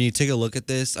 When you take a look at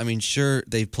this, I mean, sure,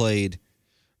 they played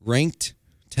ranked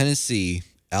Tennessee,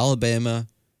 Alabama,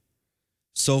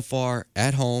 so far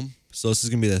at home. So this is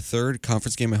going to be the third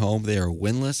conference game at home. They are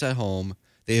winless at home.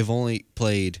 They have only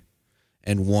played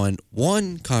and won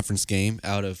one conference game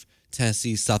out of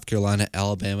Tennessee, South Carolina,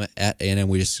 Alabama, at A&M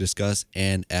we just discussed,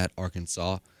 and at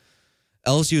Arkansas.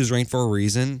 LSU is ranked for a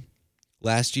reason.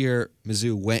 Last year,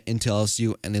 Mizzou went into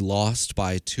LSU and they lost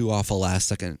by 2 off a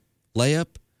last-second layup.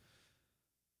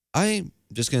 I'm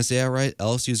just going to say outright,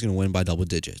 LSU is going to win by double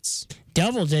digits.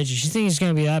 Double digits? You think it's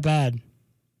going to be that bad?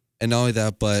 And not only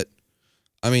that, but,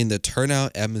 I mean, the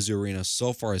turnout at Mizzou Arena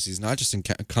so far this season, not just in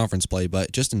conference play,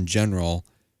 but just in general,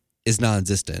 is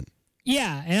non-existent.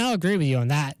 Yeah, and I'll agree with you on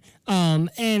that.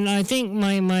 And I think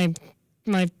my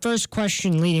first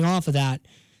question leading off of that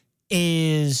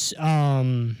is,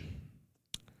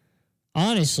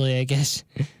 honestly, I guess,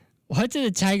 what do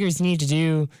the Tigers need to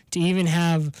do to even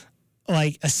have,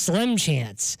 like, a slim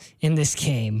chance in this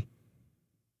game?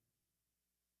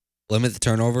 Limit the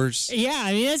turnovers? Yeah,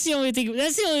 I mean, that's the only thing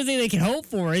they can hope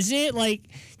for, isn't it? Like,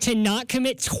 to not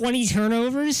commit 20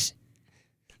 turnovers?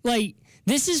 Like,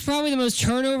 this is probably the most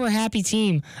turnover-happy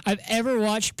team I've ever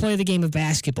watched play the game of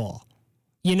basketball.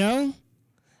 You know?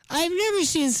 I've never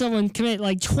seen someone commit,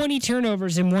 like, 20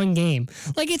 turnovers in one game.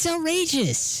 Like, it's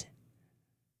outrageous.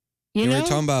 You know? We were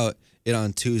talking about it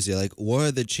on Tuesday. Like, what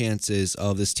are the chances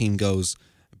of this team goes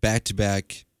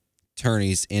back-to-back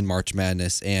tourneys in March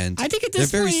Madness? And I think at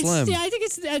this they're point, very slim. I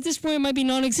think at this point it might be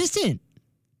non-existent.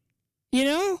 You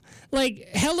know? Like,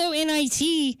 hello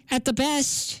NIT at the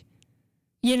best.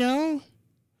 You know?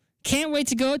 Can't wait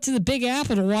to go to the Big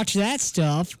Apple to watch that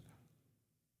stuff.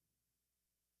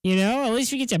 You know? At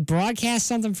least we get to broadcast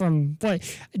something from, what?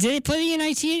 Do they play the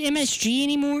NIT at MSG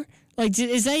anymore? Like,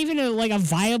 is that even a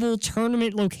viable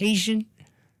tournament location?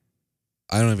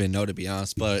 I don't even know, to be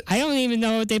honest, but I don't even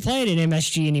know if they played at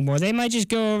MSG anymore. They might just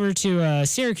go over to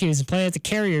Syracuse and play at the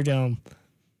Carrier Dome.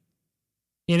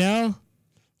 You know?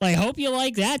 Like, hope you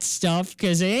like that stuff,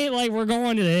 because it ain't like we're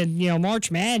going to the,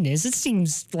 March Madness. It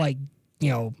seems like,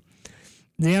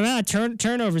 the amount of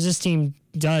turnovers this team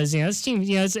does. This team,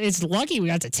 it's lucky we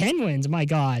got to 10 wins. My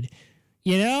God,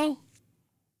 And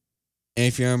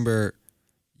if you remember,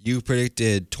 you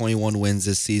predicted 21 wins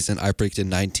this season. I predicted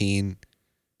 19.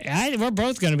 We're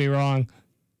both going to be wrong.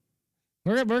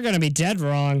 We're going to be dead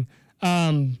wrong.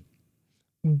 But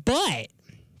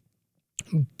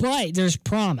there's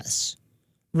promise,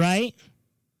 right?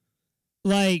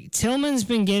 Like, Tillman's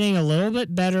been getting a little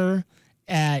bit better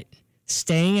at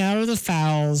staying out of the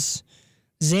fouls.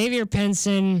 Xavier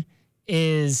Penson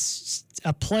is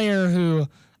a player who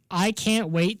I can't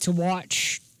wait to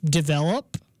watch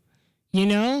develop,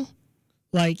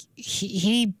 Like,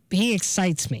 he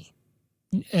excites me,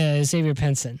 Xavier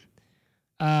Penson.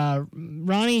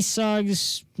 Ronnie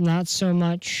Suggs, not so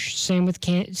much. Same with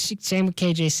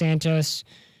KJ Santos.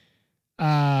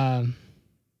 Other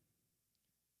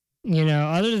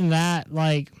than that,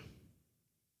 like,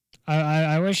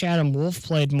 I wish Adam Wolf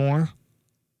played more.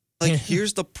 Like,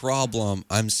 here's the problem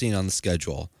I'm seeing on the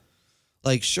schedule.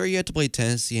 Like, sure, you had to play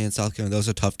Tennessee and South Carolina. Those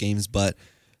are tough games, but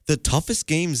the toughest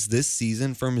games this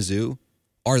season for Mizzou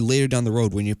are later down the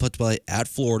road when you play at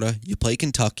Florida, you play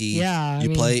Kentucky,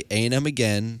 you play A&M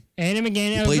again. A&M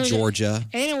again. You play Georgia.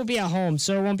 A&M will be at home,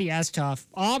 so it won't be as tough.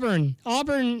 Auburn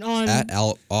on...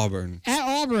 Auburn. At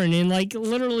Auburn in, like,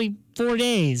 literally 4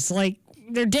 days. Like,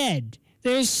 they're dead.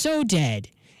 They're so dead.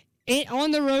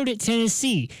 On the road at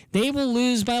Tennessee, they will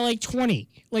lose by, like, 20.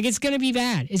 Like, it's going to be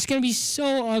bad. It's going to be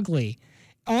so ugly.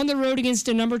 On the road against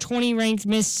a number 20 ranked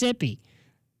Mississippi.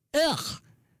 Ugh.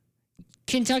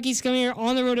 Kentucky's coming here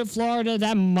on the road at Florida.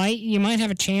 You might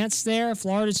have a chance there.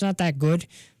 Florida's not that good,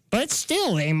 but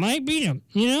still, they might beat them.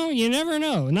 You never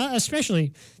know. Not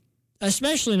especially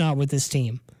not with this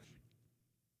team.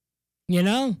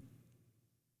 So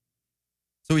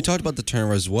we talked about the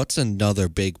turnovers. What's another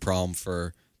big problem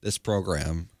for this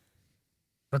program?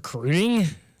 Recruiting.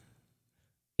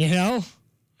 We're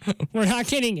not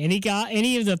getting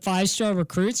any of the 5-star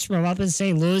recruits from up in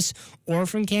St. Louis or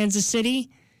from Kansas City.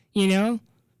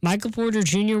 Michael Porter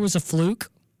Jr. was a fluke,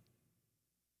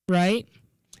 right?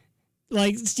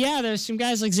 Like, yeah, there's some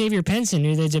guys like Xavier Penson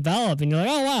who they develop, and you're like,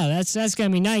 oh, wow, that's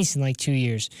going to be nice in, like, 2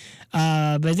 years.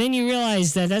 But then you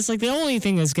realize that that's, like, the only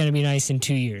thing that's going to be nice in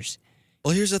 2 years.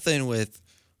 Well, here's the thing with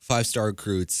 5-star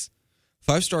recruits.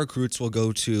 5-star recruits will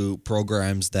go to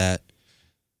programs that,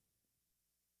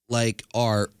 like,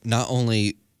 are not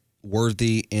only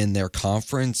worthy in their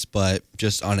conference, but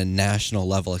just on a national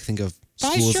level. I think of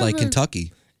schools like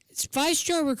Kentucky.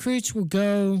 5-star recruits will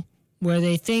go where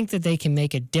they think that they can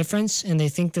make a difference and they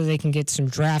think that they can get some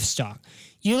draft stock.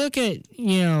 You look at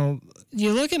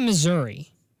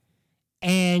Missouri,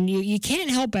 and you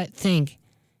can't help but think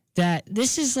that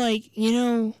this is like,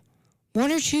 one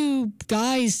or two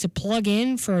guys to plug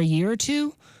in for a year or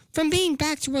two from being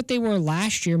back to what they were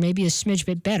last year, maybe a smidge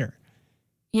bit better.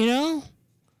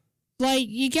 Like,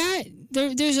 you got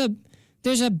there's a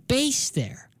base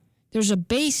there. There's a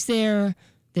base there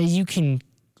that you can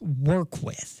work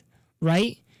with,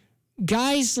 right?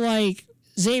 Guys like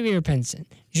Xavier Penson,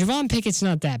 Javon Pickett's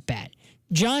not that bad.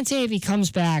 Jonte, if he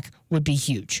comes back, would be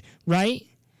huge, right?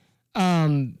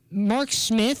 Mark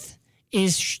Smith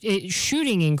is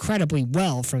shooting incredibly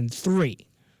well from 3,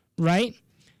 right?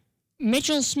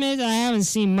 Mitchell Smith, I haven't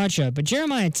seen much of, but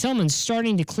Jeremiah Tillman's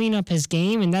starting to clean up his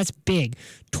game, and that's big.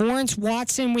 Torrance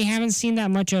Watson, we haven't seen that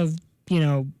much of,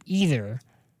 either.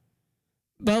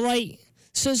 But, like,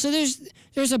 so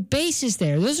there's a basis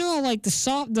there. Those are all like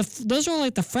those are all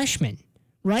like the freshmen,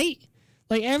 right?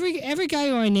 Like, every guy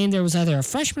who I named there was either a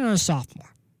freshman or a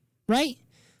sophomore, right?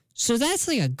 So that's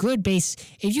like a good base.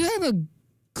 If you have a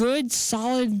good,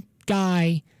 solid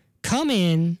guy come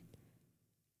in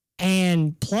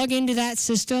and plug into that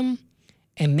system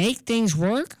and make things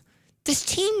work, this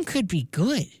team could be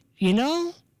good,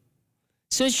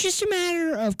 So it's just a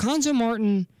matter of Konzo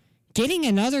Martin getting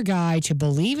another guy to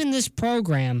believe in this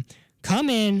program, come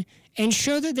in, and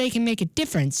show that they can make a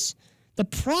difference. The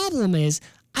problem is,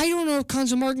 I don't know if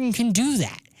Konzo Martin can do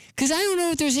that. Because I don't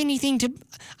know if there's anything to...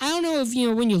 I don't know if,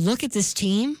 when you look at this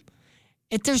team,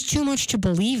 if there's too much to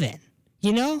believe in.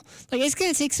 Like, it's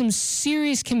going to take some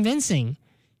serious convincing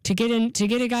to get a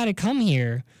guy to come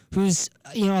here who's,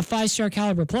 a 5-star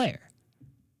caliber player.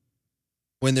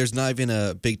 When there's not even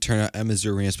a big turnout at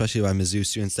Mizzou Arena, especially by Mizzou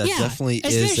students, that definitely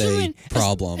is a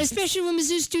problem. Especially when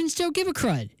Mizzou students don't give a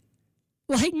crud.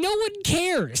 Like, no one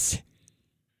cares.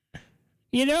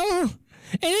 And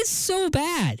it's so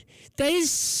bad. That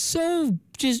is so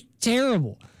just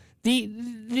terrible.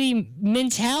 The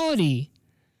mentality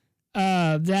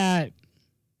that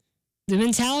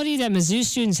Mizzou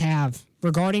students have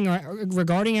regarding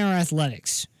our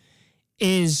athletics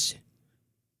is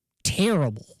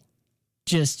terrible.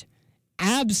 just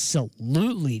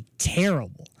absolutely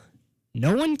terrible.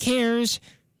 No one cares.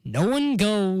 No one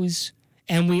goes.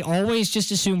 And we always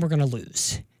just assume we're going to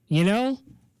lose. You know?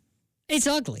 It's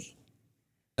ugly.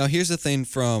 Now, here's the thing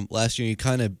from last year. You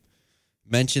kind of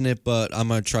mentioned it, but I'm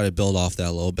going to try to build off that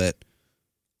a little bit.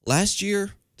 Last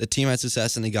year, the team had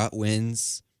success and they got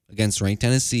wins against ranked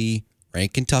Tennessee,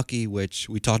 ranked Kentucky, which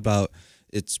we talked about.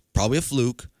 It's probably a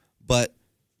fluke, but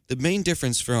the main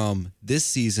difference from this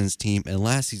season's team and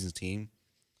last season's team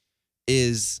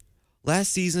is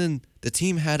last season, the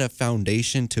team had a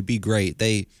foundation to be great.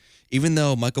 Even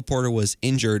though Michael Porter was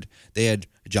injured, they had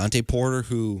Jonte Porter,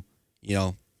 who,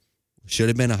 should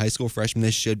have been a high school freshman.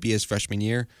 This should be his freshman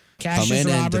year. Cassius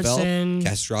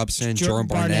Robertson, Jordan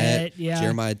Barnett, yeah.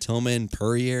 Jeremiah Tillman,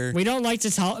 Purrier. We don't like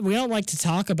to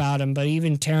talk about him, but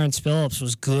even Terrence Phillips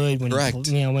was good when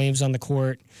he was on the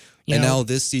court. Now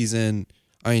this season,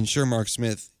 sure, Mark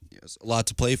Smith has a lot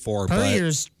to play for.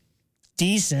 Purrier's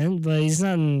decent, but he's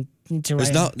nothing to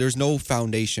write. There's no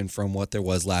foundation from what there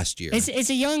was last year. It's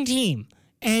a young team,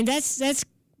 and that's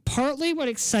partly what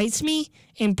excites me,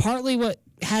 and partly what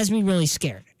has me really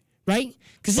scared. Right?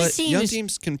 Because this team young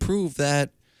teams can prove that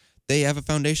they have a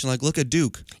foundation. Like, look at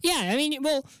Duke. Yeah,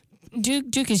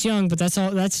 Duke is young, but that's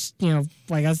all. That's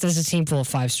that's a team full of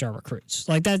 5-star recruits.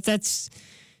 Like that's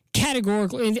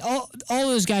categorically all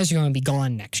those guys are going to be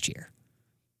gone next year.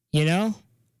 The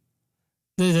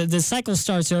cycle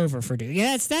starts over for Duke.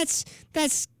 Yeah,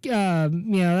 that's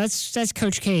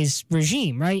Coach K's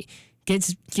regime, right?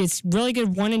 Gets really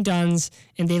good one and dones,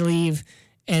 and they leave.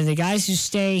 And the guys who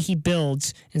stay, he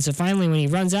builds. And so finally, when he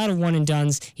runs out of one and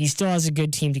dones, he still has a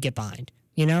good team to get behind.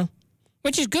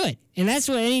 Which is good, and that's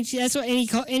what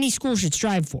any school should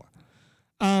strive for.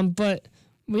 But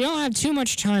we don't have too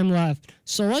much time left,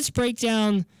 so let's break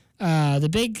down the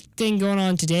big thing going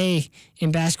on today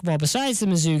in basketball. Besides the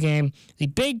Mizzou game, the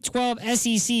Big 12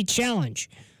 SEC Challenge.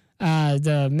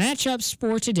 The matchups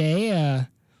for today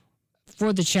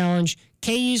for the challenge: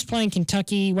 KU's playing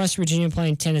Kentucky, West Virginia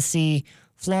playing Tennessee.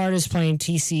 Florida's playing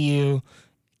TCU,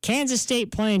 Kansas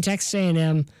State playing Texas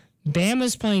A&M,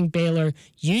 Bama's playing Baylor,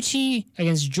 UT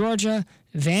against Georgia,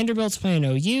 Vanderbilt's playing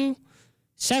OU,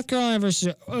 South Carolina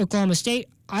versus Oklahoma State,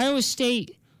 Iowa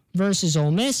State versus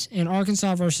Ole Miss, and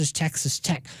Arkansas versus Texas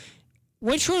Tech.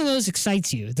 Which one of those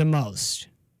excites you the most?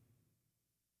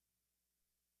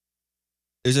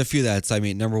 There's a few that's,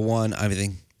 number one, I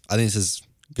think this is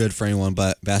good for anyone,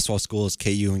 but basketball schools,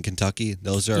 KU and Kentucky,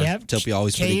 those are typically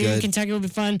always pretty good. KU and Kentucky will be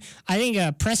fun. I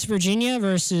think Press Virginia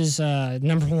versus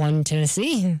number 1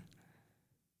 Tennessee.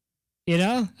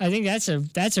 I think that's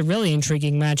a really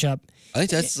intriguing matchup. I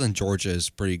think Texas and Georgia is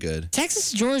pretty good.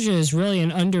 Texas Georgia is really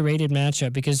an underrated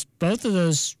matchup because both of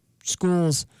those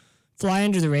schools fly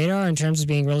under the radar in terms of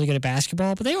being really good at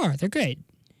basketball, but they're great.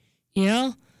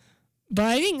 But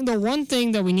I think the one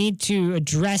thing that we need to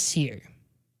address here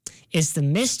is the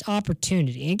missed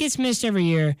opportunity. It gets missed every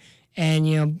year, and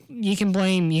you can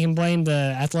blame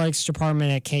the athletics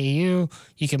department at KU.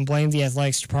 You can blame the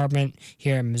athletics department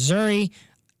here in Missouri.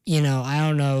 I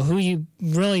don't know who you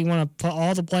really want to put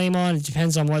all the blame on. It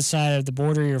depends on what side of the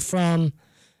border you're from,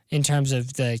 in terms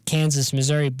of the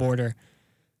Kansas-Missouri border.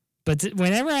 But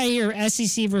whenever I hear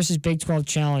SEC versus Big 12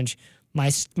 Challenge, my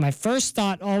first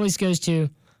thought always goes to,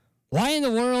 why in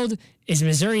the world is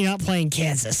Missouri not playing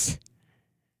Kansas?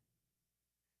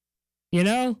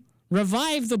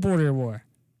 Revive the border war.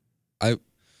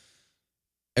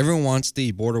 Everyone wants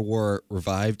the border war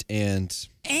revived, and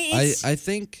I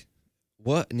think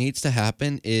what needs to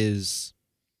happen is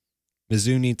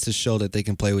Mizzou needs to show that they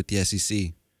can play with the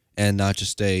SEC and not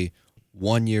just a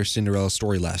one-year Cinderella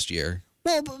story last year.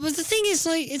 Well, but the thing is,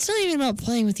 it's not even about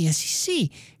playing with the SEC,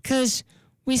 because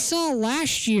we saw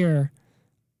last year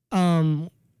for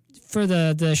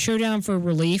the Showdown for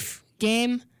Relief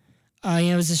game,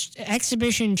 it was this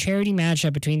exhibition charity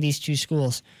matchup between these two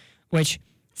schools, which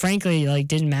frankly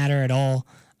didn't matter at all.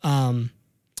 And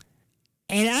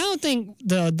I don't think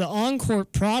the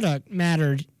on-court product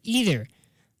mattered either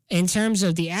in terms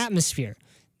of the atmosphere.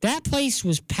 That place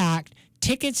was packed.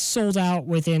 Tickets sold out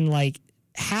within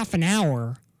half an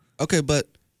hour. Okay, but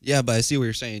I see what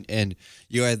you're saying, and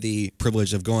you had the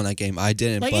privilege of going to that game. I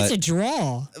didn't. But it's a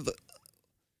draw.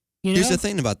 Here's the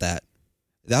thing about that.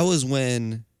 That was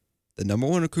when the number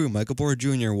 1 recruit, Michael Porter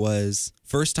Jr., was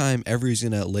first time ever he's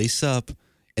going to lace up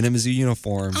in a Mizzou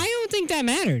uniform. I don't think that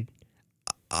mattered.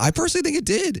 I personally think it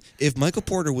did. If Michael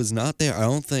Porter was not there, I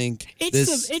don't think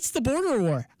it's the border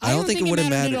war. I don't think it would have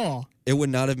mattered at all. It would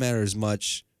not have mattered as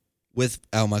much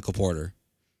without Michael Porter.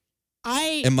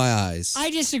 in my eyes. I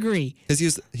disagree.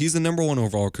 Because he's the number 1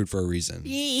 overall recruit for a reason.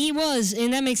 He was,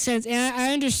 and that makes sense. And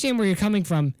I understand where you're coming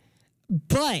from,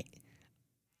 but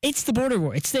it's the border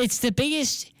war. It's the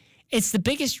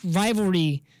biggest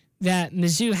rivalry that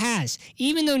Mizzou has.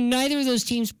 Even though neither of those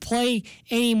teams play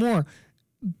anymore,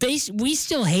 we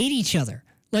still hate each other.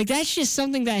 Like, that's just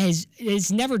something that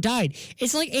has never died.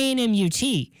 It's like A&M UT,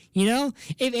 you know?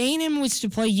 If A&M was to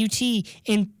play UT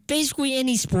in basically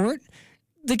any sport,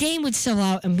 the game would sell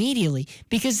out immediately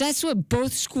because that's what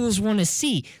both schools want to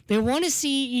see. They want to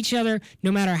see each other,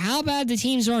 no matter how bad the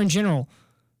teams are in general,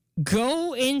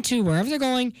 go into wherever they're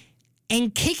going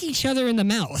and kick each other in the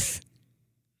mouth.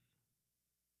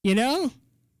 You know?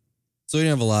 So we don't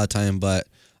have a lot of time, but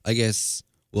I guess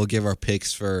we'll give our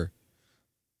picks for...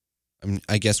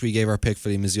 I guess we gave our pick for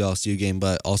the Mizzou LSU game,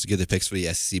 but also give the picks for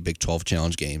the SEC Big 12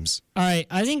 Challenge games. All right,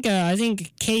 I think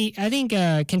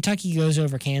Kentucky goes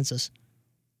over Kansas.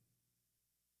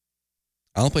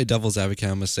 I don't play devil's advocate.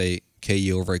 I'm gonna say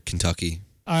KU over Kentucky.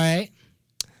 All right,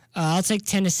 I'll take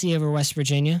Tennessee over West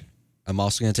Virginia. I'm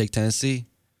also gonna take Tennessee.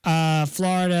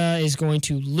 Florida is going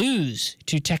to lose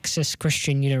to Texas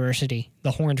Christian University,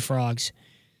 the Horned Frogs.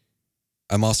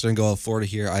 I'm also gonna go with Florida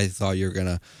here. I thought you were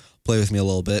gonna play with me a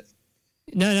little bit.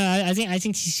 No, I think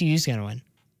TCU's gonna win.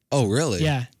 Oh, really?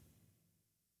 Yeah.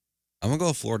 I'm gonna go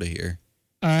with Florida here.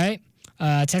 All right.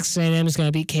 Texas A&M is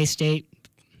gonna beat K-State.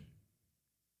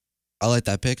 I like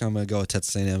that pick. I'm gonna go with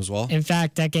Texas A&M as well. In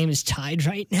fact, that game is tied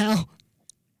right now,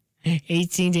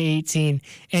 18-18.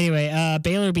 Anyway,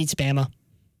 Baylor beats Bama.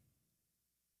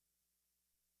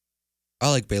 I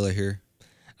like Baylor here.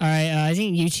 All right. I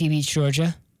think UT beats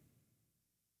Georgia.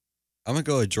 I'm gonna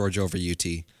go with Georgia over UT.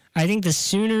 I think the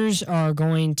Sooners are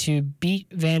going to beat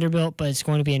Vanderbilt, but it's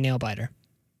going to be a nail-biter.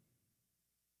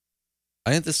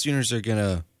 I think the Sooners are going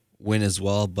to win as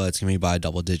well, but it's going to be by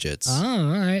double digits. Oh,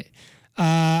 all right.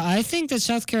 I think that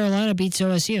South Carolina beats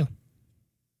OSU.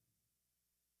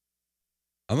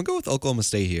 I'm going to go with Oklahoma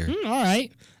State here. All right.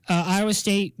 Iowa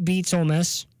State beats Ole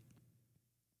Miss.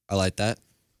 I like that.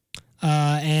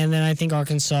 And then I think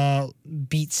Arkansas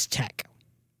beats Tech.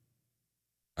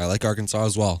 I like Arkansas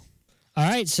as well. All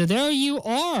right, so there you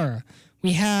are.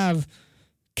 We have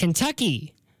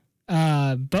Kentucky,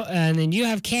 and then you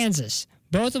have Kansas.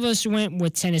 Both of us went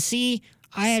with Tennessee.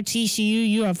 I have TCU.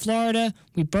 You have Florida.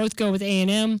 We both go with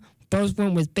A&M. Both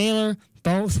went with Baylor.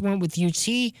 Both went with UT.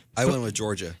 I went with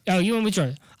Georgia. Oh, you went with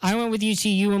Georgia. I went with UT.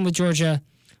 You went with Georgia.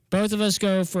 Both of us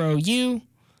go for OU.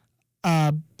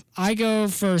 I go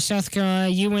for South Carolina.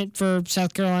 You went for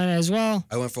South Carolina as well.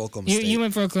 I went for Oklahoma State. You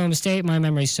went for Oklahoma State. My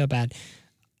memory's so bad.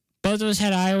 Both of us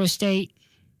had Iowa State.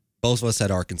 Both of us had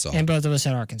Arkansas. And both of us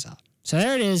had Arkansas. So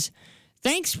there it is.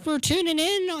 Thanks for tuning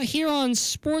in here on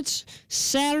Sports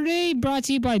Saturday, brought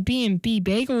to you by B&B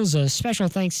Bagels. A special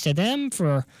thanks to them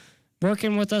for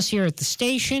working with us here at the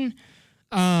station.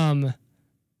 You've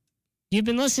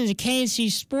been listening to KNC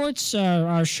Sports.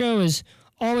 Our show is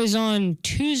always on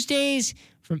Tuesdays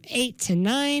from 8 to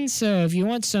 9. So if you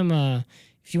want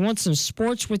some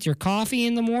sports with your coffee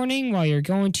in the morning while you're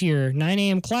going to your 9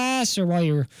 a.m. class or while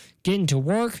you're getting to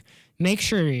work, make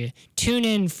sure you tune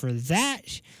in for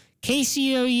that.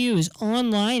 KCOU is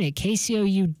online at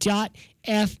kcou.fm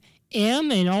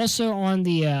and also on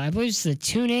the, I believe it's the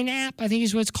TuneIn app, I think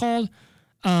is what it's called.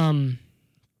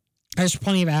 There's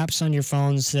plenty of apps on your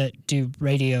phones that do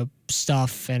radio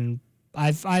stuff, and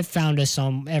I've found us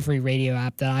on every radio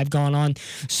app that I've gone on,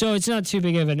 so it's not too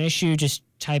big of an issue. Just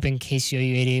type in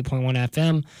KCOU 88.1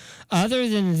 FM. Other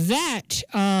than that,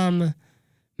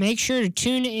 make sure to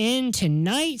tune in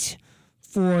tonight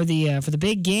for the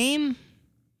big game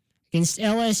against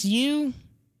LSU.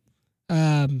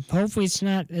 Hopefully it's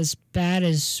not as bad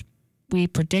as we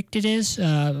predict it is.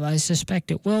 I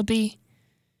suspect it will be.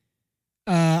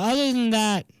 Other than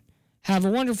that, have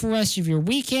a wonderful rest of your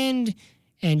weekend.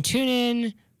 And tune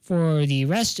in for the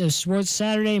rest of Sports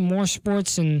Saturday. More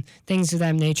sports and things of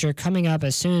that nature coming up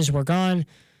as soon as we're gone.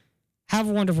 Have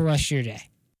a wonderful rest of your day.